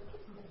neighbor?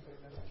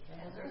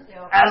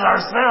 As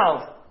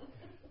ourselves.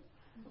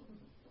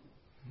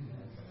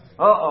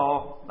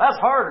 Uh-oh. That's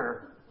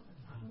harder.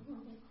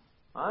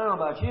 I don't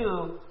know about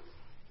you,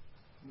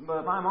 but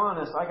if I'm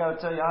honest, I got to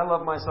tell you, I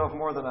love myself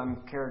more than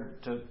I'm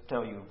cared to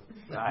tell you,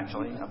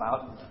 actually,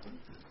 about.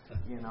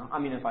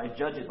 If I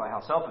judge it by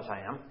how selfish I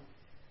am.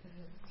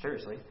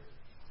 Seriously.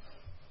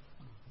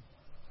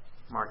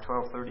 Mark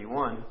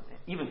 12:31,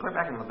 even clear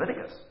back in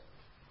Leviticus.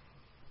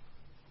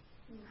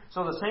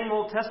 So the same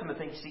Old Testament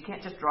thing, you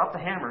can't just drop the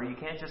hammer. You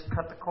can't just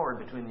cut the cord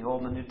between the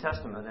Old and the New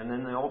Testament. And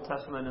in the Old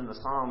Testament and the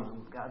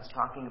Psalms, God's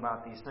talking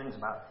about these things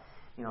about,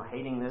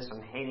 hating this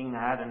and hating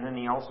that. And then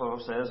He also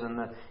says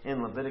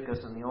in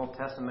Leviticus in the Old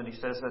Testament, He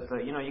says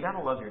that, you got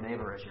to love your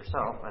neighbor as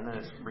yourself. And then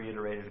it's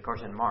reiterated, of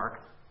course, in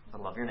Mark, to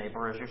love your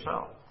neighbor as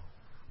yourself.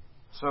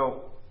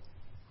 So,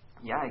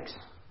 yikes.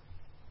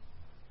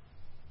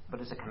 But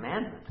it's a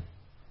commandment.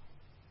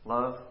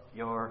 Love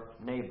your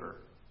neighbor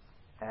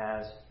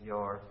as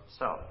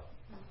yourself.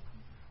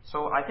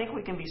 So I think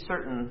we can be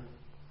certain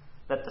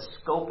that the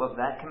scope of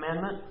that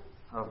commandment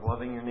of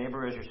loving your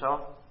neighbor as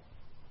yourself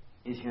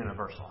is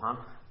universal, huh?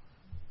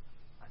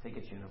 I think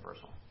it's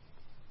universal.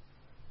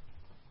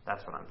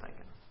 That's what I'm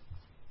thinking.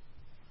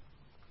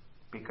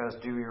 Because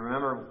do you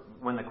remember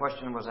when the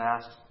question was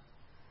asked,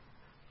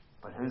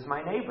 but who's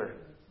my neighbor?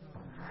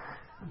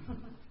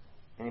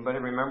 Anybody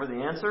remember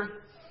the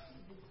answer?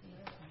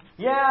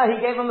 Yeah, He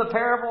gave them the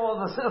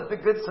parable of the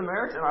Good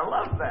Samaritan. I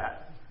love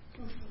that.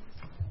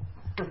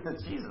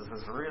 Jesus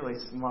is really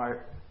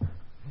smart.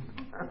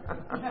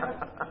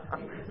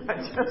 I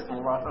just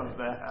love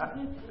that.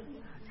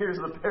 Here's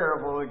the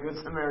parable of the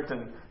Good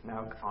Samaritan.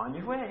 Now, on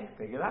your way,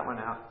 figure that one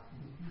out.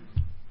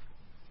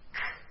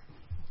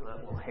 So that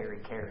little Harry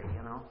Carey,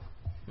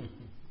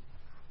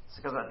 It's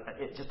because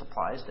it just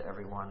applies to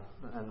everyone.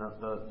 And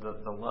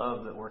the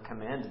love that we're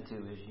commanded to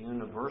is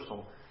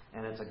universal.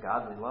 And it's a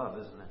godly love,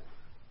 isn't it?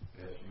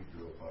 As you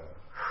drove by.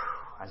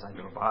 As I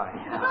go by.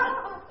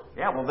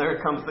 Yeah, well,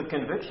 there comes the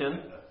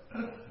conviction.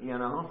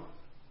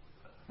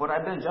 Would I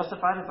have been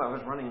justified if I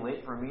was running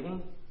late for a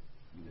meeting?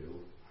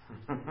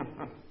 No.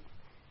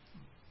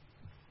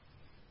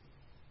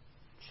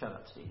 Shut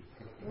up, Steve.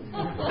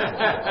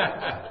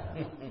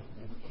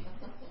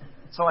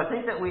 So I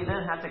think that we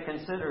then have to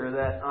consider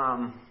that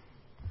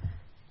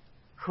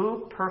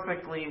who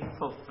perfectly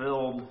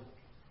fulfilled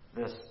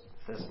this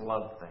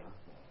love thing?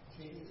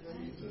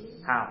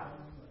 Jesus. How?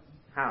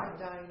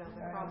 Dying on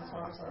the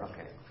cross.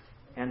 Okay.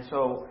 And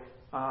so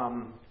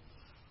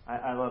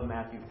I love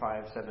Matthew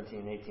 5:17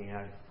 and 18.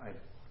 I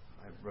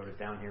wrote it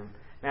down here.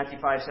 Matthew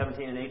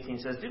 5:17 and 18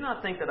 says, do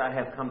not think that I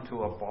have come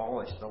to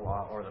abolish the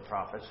law or the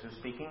prophets. Who's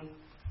speaking?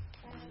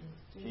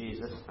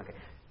 Jesus. Okay.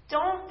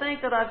 Don't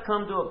think that I've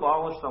come to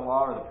abolish the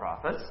law or the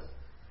prophets.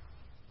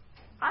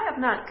 I have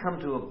not come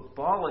to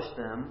abolish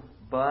them,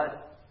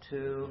 but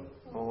to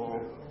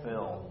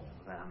fulfill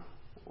them.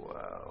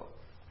 Whoa.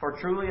 For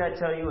truly I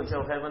tell you,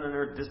 until heaven and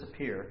earth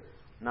disappear,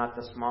 not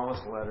the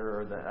smallest letter,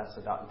 or that's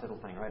the dot and tittle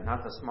thing, right?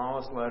 Not the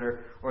smallest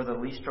letter or the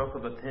least stroke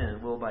of a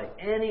pen will by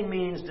any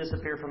means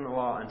disappear from the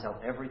law until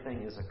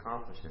everything is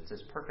accomplished. It's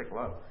His perfect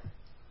love.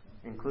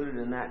 Included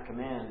in that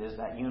command is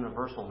that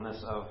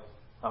universalness of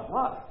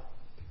love.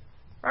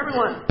 For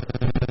everyone,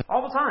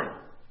 all the time.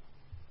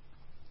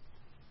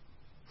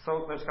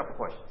 So there's a couple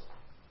questions.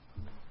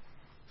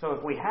 So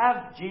if we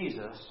have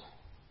Jesus,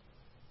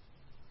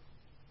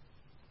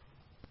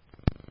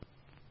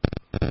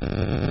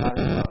 God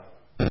is love.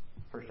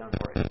 1 John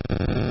 4:8.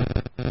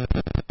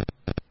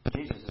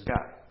 Jesus is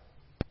God.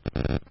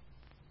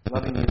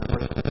 Loving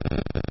universally.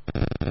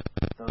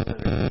 Those that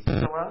are easy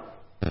to love,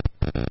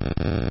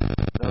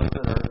 those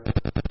that are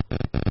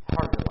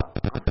hard to love.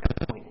 I'm not going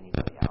to point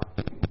anybody out.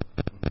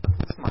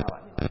 Smile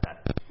at me like that.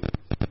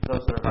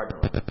 Those that are hard to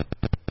love.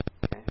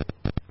 Okay?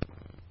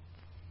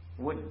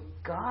 Would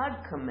God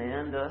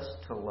command us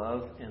to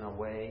love in a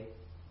way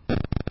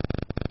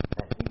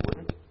that He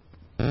wouldn't?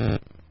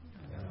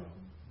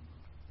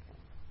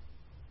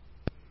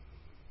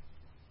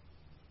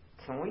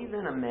 Can we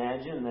then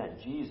imagine that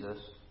Jesus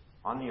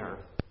on the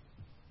earth,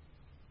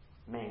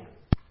 man,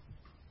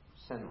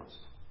 sinless,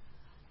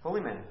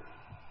 fully man,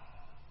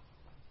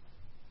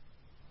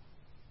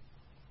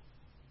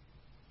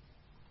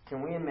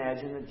 can we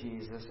imagine that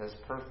Jesus, as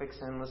perfect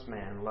sinless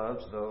man,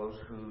 loves those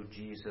who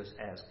Jesus,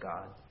 as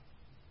God,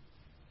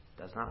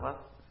 does not love?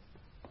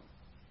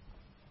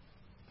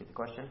 Get the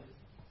question?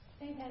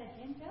 Say that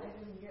again, Bill. I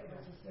didn't get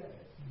what you said.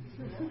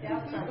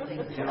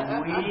 Do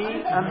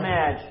we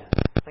imagine,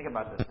 think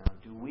about this now,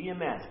 do we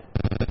imagine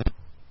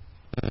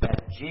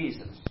that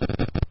Jesus,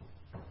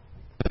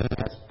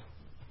 as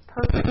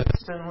perfect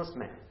sinless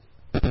man,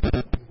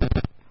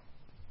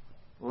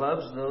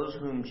 loves those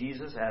whom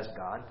Jesus, as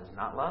God, does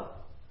not love?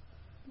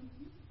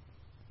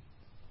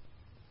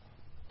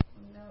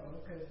 No,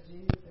 because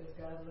Jesus says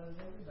God loves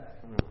everybody.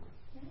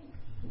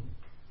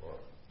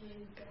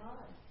 He's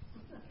God.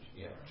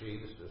 Yeah,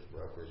 Jesus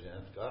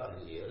represents God.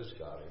 He is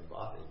God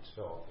embodied.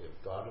 So if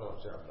God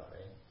loves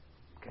everybody,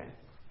 okay,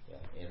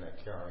 in a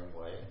caring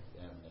way,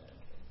 then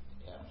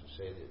you have to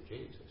say that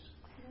Jesus.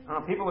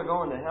 People are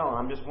going to hell.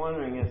 I'm just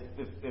wondering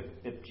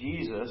if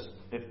Jesus,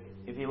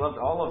 if He loved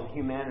all of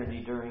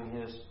humanity during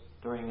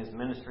His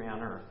ministry on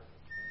earth.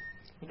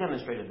 He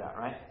demonstrated that,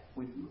 right?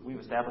 We've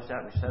established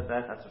that. We've said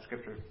that. That's what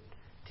Scripture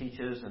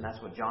teaches, and that's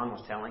what John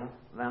was telling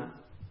them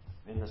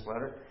in this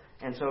letter.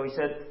 And so he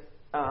said,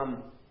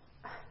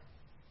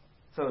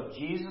 so if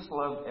Jesus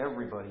loved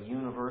everybody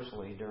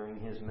universally during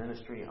His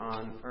ministry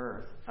on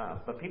earth,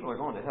 but people are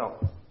going to hell,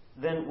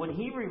 then would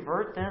He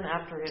revert then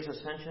after His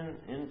ascension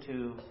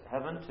into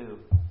heaven to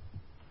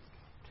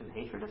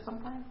hatred of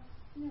some kind?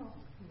 No.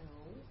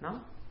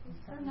 No?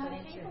 We're not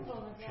capable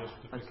of that.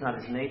 That's not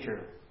His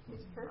nature.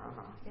 He's perfect.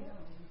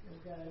 Because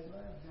God is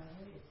love, not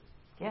hate.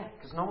 Yeah,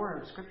 because nowhere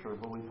in Scripture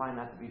will we find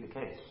that to be the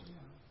case.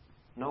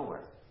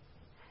 Nowhere.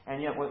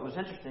 And yet what was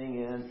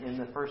interesting in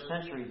the first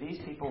century, these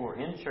people were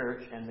in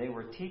church and they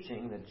were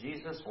teaching that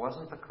Jesus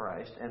wasn't the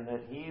Christ and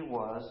that He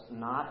was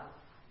not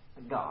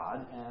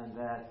God, and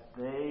that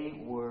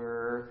they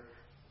were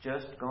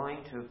just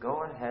going to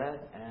go ahead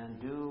and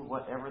do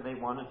whatever they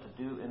wanted to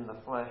do in the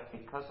flesh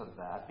because of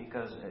that,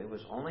 because it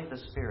was only the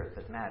Spirit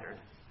that mattered,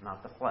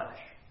 not the flesh.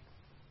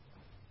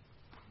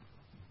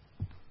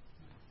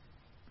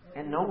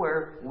 And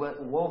nowhere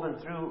woven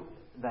through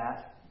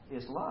that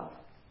is love.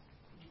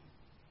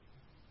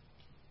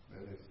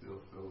 And they still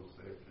feel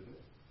safe today.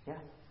 Yeah.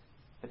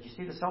 But you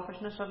see the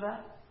selfishness of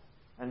that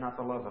and not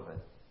the love of it.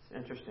 It's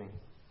interesting.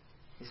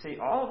 You see,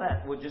 all of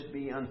that would just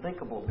be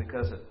unthinkable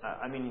because,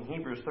 in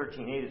Hebrews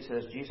 13:8 it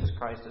says Jesus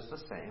Christ is the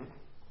same.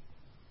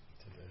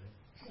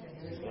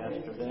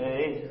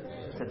 Yesterday,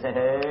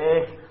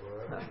 today,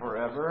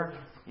 forever.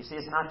 You see,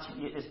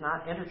 it's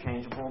not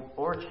interchangeable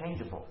or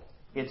changeable.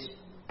 It's,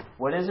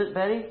 what is it,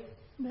 Betty?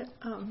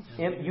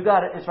 You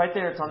got it. It's right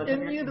there. It's on the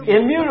Immutable.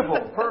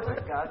 Immutable.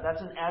 Perfect, God.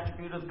 That's an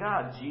attribute of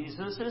God.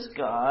 Jesus is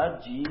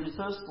God.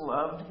 Jesus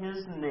loved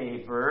His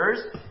neighbors,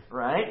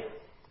 right?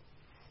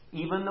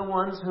 Even the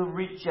ones who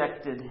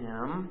rejected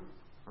Him,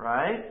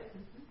 right?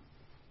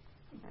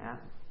 Yeah.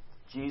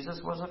 Jesus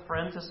was a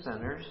friend to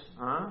sinners,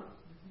 huh?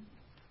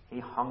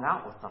 He hung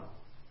out with them.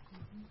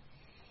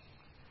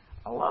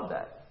 I love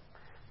that.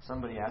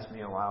 Somebody asked me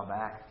a while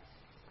back,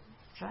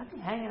 should I be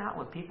hanging out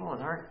with people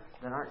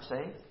that aren't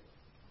saved?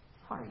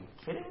 Are you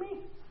kidding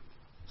me?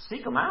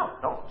 Seek them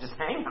out. Don't just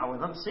hang out with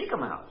them. Seek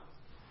them out.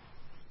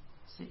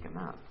 Seek them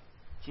out.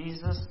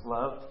 Jesus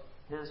loved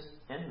His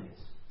enemies.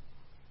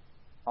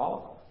 All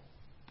of them.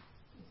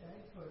 He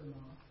died for them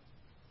all.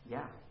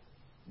 Yeah.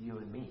 You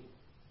and me.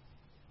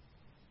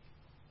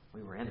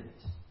 We were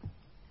enemies.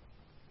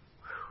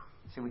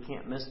 Whew. See, we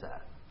can't miss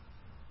that.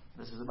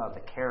 This is about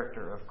the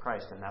character of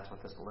Christ, and that's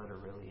what this letter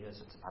really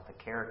is. It's about the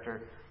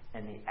character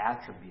and the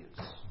attributes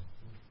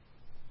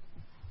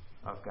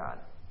of God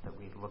that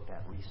we've looked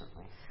at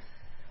recently.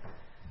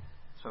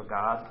 So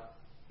God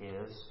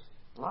is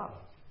love.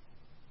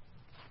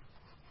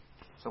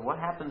 So what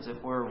happens if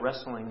we're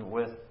wrestling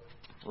with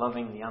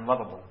loving the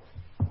unlovable?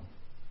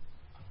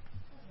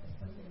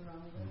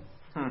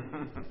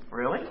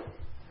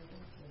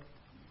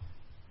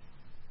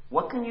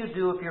 can you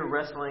do if you're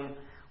wrestling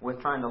with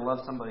trying to love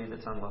somebody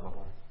that's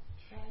unlovable?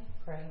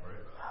 Pray.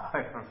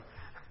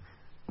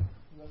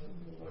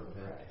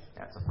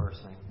 That's the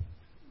first thing.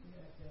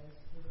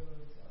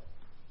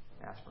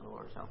 Ask for the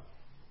Lord's help.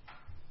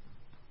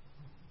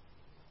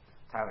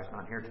 Tyler's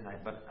not here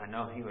tonight, but I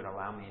know he would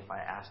allow me if I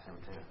asked him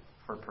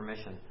for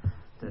permission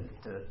to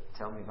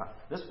tell me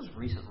about. This was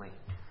recently.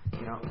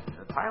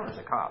 Tyler's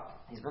a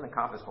cop. He's been a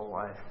cop his whole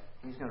life.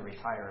 He's going to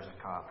retire as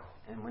a cop.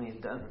 And when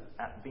he's done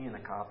being a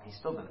cop, he's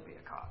still going to be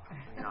a cop.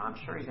 I'm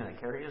sure he's going to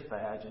carry his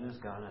badge and his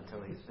gun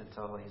until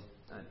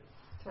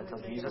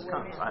Jesus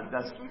comes.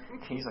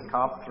 He's a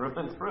cop through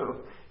and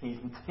through. He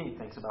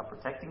thinks about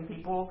protecting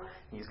people.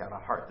 He's got a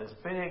heart this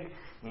big.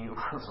 He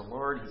loves the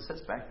Lord. He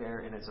sits back there,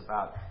 and it's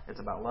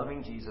about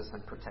loving Jesus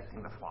and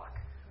protecting the flock.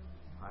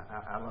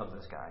 I love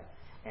this guy.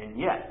 And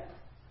yet,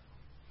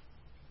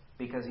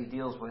 because he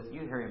deals with,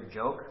 you hear him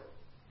joke,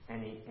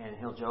 and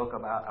he'll joke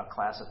about a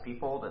class of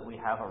people that we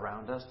have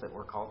around us that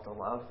we're called to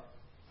love.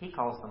 He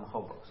calls them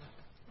hobos.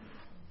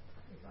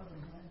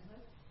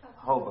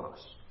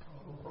 Hobos.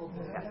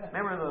 Yeah.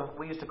 Remember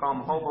we used to call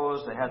them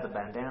hobos. They had the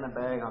bandana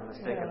bag on the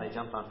stick and they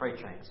jumped on freight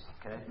trains.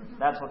 Okay,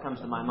 that's what comes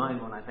to my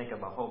mind when I think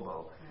of a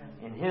hobo.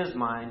 In his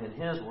mind, in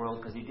his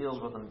world, because he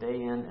deals with them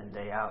day in and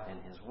day out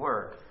in his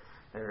work,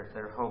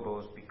 they're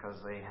hobos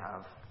because they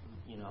have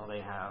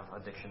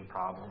addiction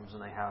problems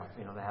and they have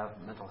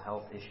mental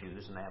health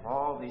issues and they have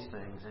all these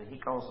things, and he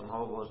calls them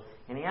hobos,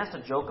 and he has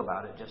to joke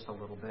about it just a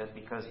little bit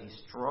because he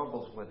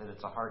struggles with it.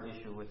 It's a hard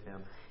issue with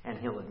him, and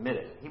he'll admit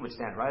it. He would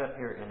stand right up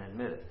here and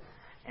admit it.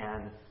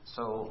 And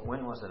so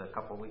when was it? A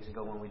couple of weeks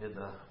ago when we did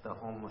the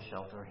homeless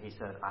shelter, he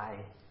said, I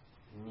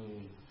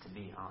need to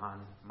be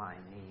on my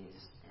knees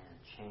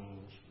and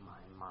change my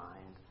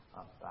mind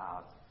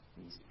about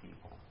these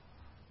people.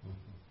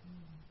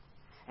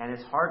 And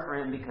it's hard for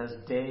him because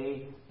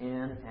day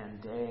in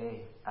and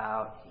day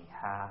out he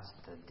has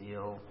to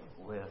deal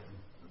with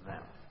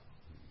them.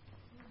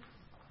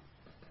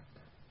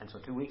 And so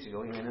 2 weeks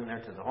ago he went in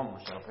there to the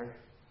homeless shelter.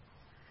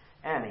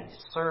 And he's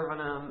serving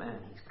them, and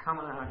he's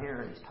coming out here,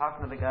 and he's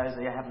talking to the guys.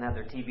 They haven't had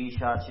their TB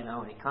shots,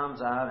 and he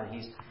comes out, and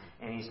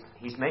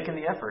he's making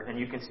the effort, and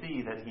you can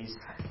see that he's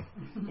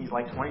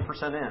like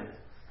 20%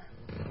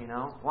 in.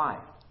 Why?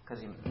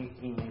 Because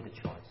he made the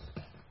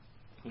choice.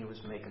 He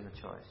was making the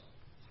choice.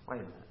 Wait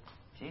a minute,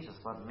 Jesus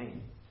loved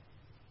me.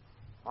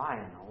 Why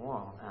in the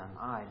world am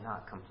I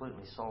not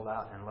completely sold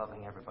out and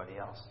loving everybody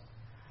else?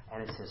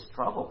 And it's his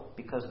struggle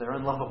because they're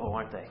unlovable,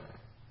 aren't they?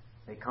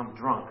 They come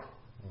drunk.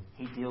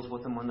 He deals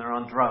with them when they're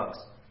on drugs.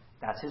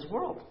 That's his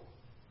world.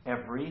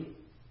 Every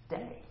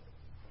day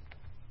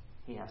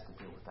he has to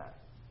deal with that.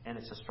 And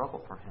it's a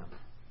struggle for him.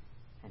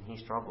 And he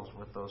struggles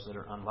with those that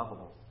are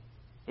unlovable.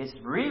 It's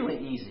really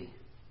easy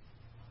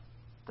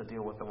to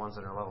deal with the ones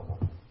that are lovable.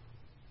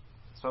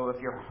 So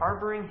if you're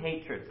harboring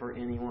hatred for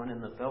anyone in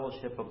the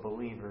fellowship of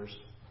believers,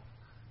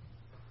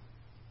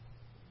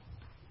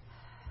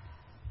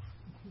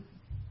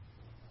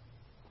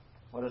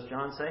 what does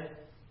John say?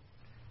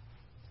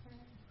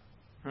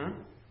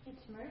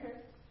 It's murder.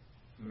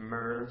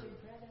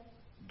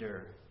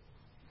 Murder.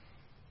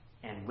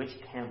 And which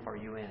camp are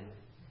you in?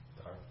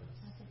 Darkness.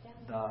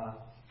 The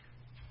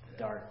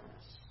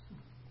darkness.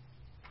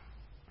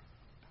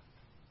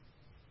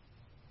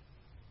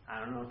 I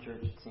don't know,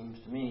 church, it seems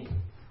to me.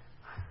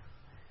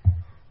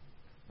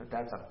 But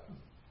that's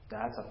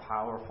a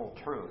powerful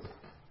truth.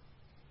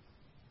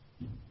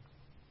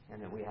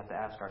 And that we have to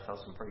ask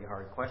ourselves some pretty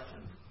hard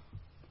questions.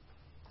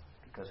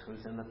 Because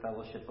who's in the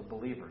fellowship of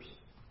believers?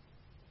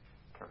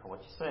 Careful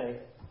what you say,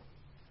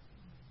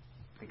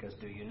 because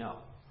do you know?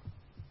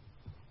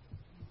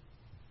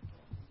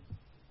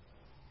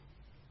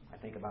 I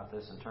think about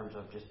this in terms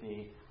of just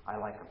I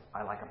like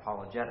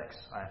apologetics.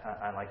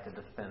 I like to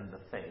defend the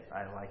faith.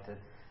 I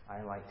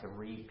like to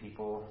read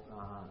people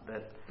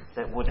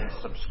that wouldn't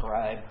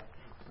subscribe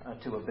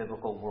to a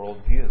biblical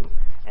worldview,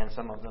 and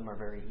some of them are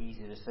very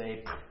easy to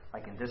say I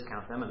can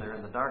discount them and they're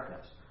in the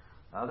darkness.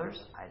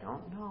 Others, I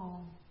don't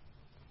know.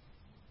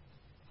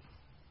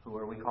 Who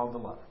are we called to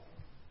love?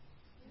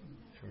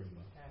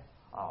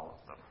 All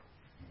of them.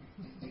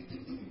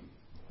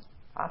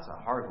 That's a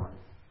hard one.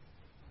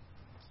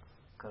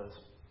 Because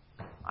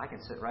I can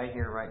sit right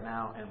here, right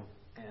now,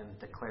 and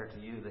declare to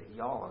you that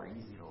y'all are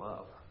easy to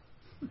love.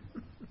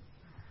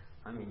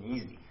 I mean,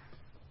 easy.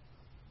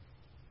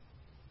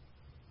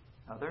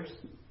 Others?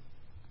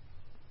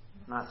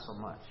 Not so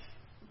much.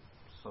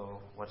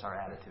 So, what's our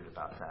attitude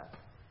about that?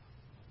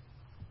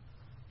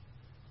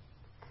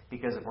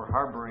 Because if we're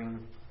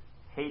harboring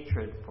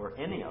hatred for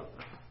any of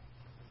them,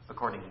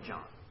 according to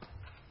John,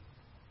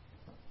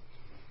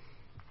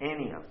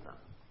 any of them,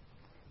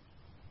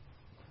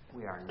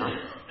 we are not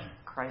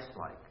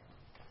Christ-like,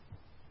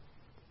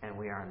 and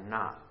we are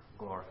not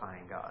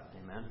glorifying God.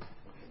 Amen?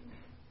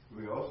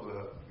 We also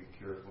have to be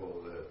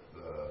careful that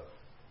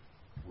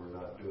we're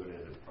not doing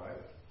it in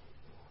private.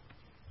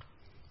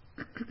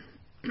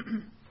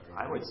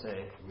 I would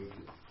say we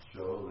could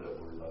show that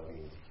we're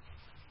loving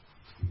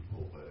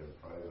people, but in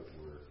private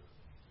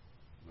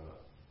we're not.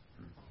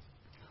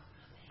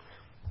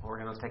 We're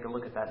going to take a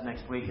look at that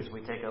next week as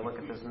we take a look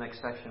at this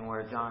next section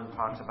where John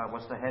talks about,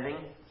 what's the heading?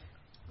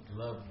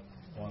 Love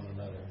one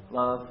another.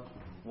 Love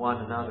one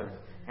another.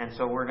 And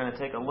so we're going to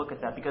take a look at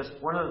that, because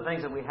one of the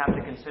things that we have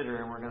to consider,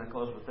 and we're going to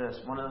close with this,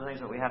 one of the things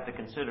that we have to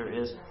consider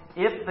is,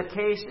 if the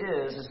case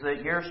is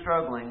that you're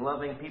struggling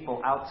loving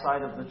people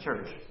outside of the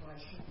church,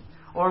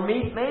 or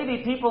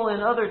maybe people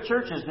in other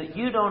churches that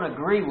you don't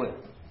agree with.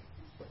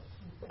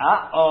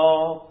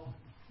 Uh-oh.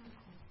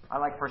 I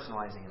like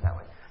personalizing it that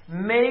way.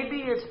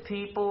 Maybe it's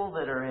people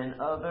that are in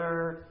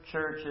other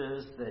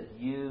churches that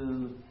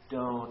you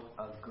don't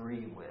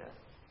agree with.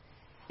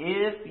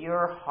 If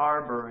you're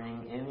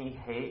harboring any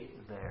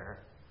hate there,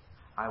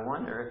 I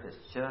wonder if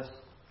it's just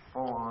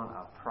full-on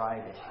a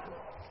pride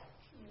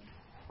issue,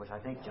 which I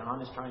think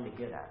John is trying to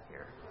get at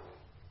here.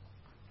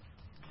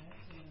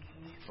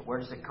 But where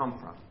does it come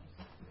from?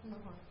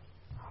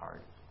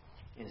 Heart.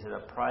 Is it a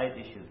pride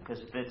issue? Because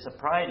if it's a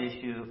pride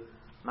issue,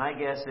 my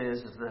guess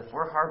is that if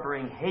we're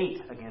harboring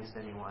hate against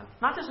anyone,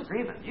 not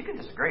disagreement, you can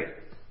disagree.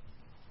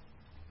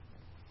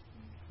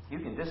 You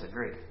can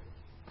disagree.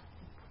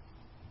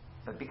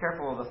 But be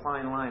careful of the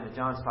fine line that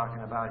John's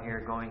talking about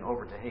here, going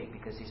over to hate,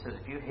 because he says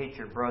if you hate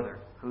your brother,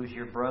 who's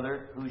your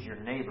brother? Who's your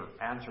neighbor?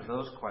 Answer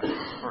those questions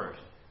first.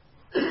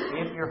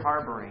 If you're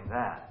harboring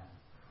that,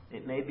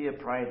 it may be a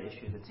pride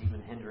issue that's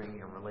even hindering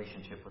your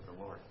relationship with the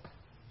Lord.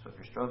 So if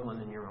you're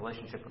struggling in your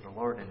relationship with the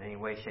Lord in any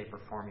way, shape, or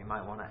form, you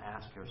might want to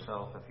ask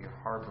yourself if you're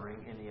harboring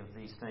any of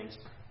these things.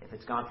 If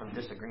it's gone from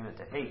disagreement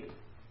to hate,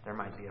 there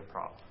might be a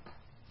problem.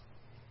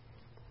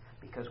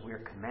 Because we're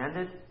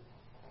commanded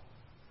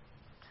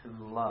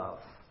to love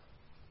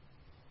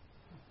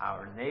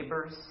our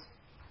neighbors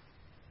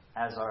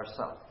as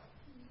ourselves.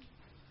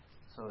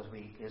 So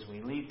as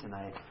we leave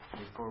tonight,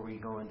 before we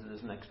go into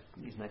these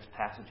next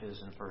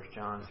passages in 1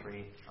 John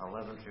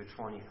 3:11 through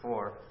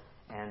 24,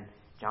 and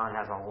John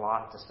has a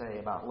lot to say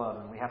about love,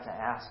 and we have to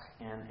ask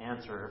and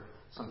answer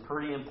some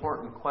pretty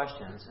important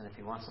questions. And if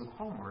you want some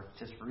homework,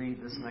 just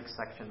read this next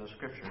section of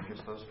Scripture,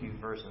 just those few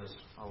verses,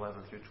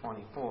 11 through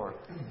 24.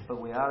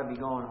 But we ought to be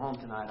going home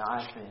tonight,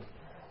 I think,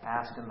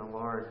 asking the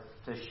Lord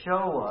to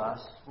show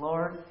us,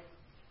 Lord,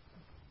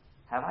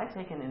 have I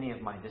taken any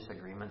of my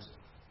disagreements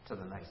to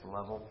the next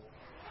level?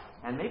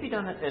 And maybe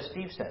done it, as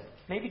Steve said,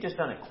 maybe just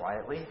done it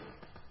quietly.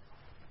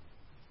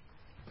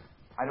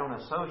 I don't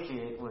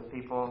associate with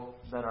people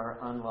that are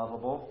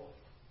unlovable.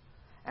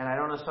 And I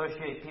don't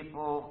associate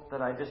people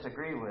that I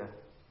disagree with.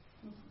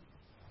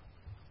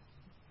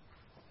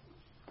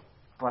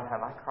 But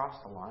have I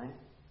crossed the line?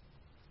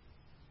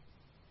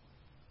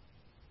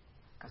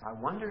 Because I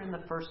wonder in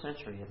the first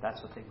century if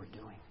that's what they were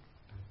doing.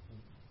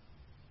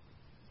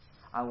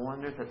 I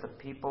wonder that the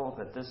people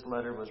that this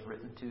letter was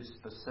written to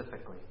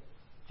specifically,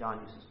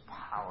 John uses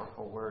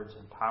powerful words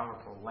and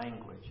powerful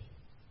language.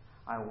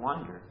 I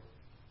wonder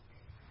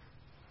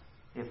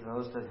if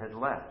those that had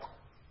left,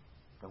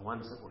 the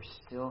ones that were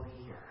still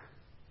here,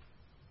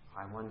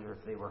 I wonder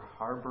if they were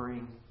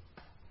harboring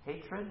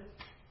hatred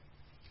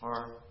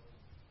or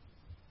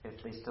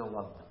if they still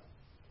loved them.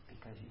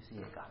 Because you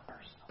see, it got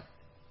personal.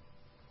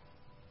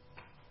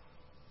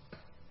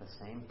 The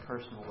same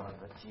personal love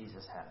that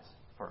Jesus has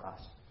for us.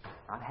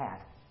 Not had,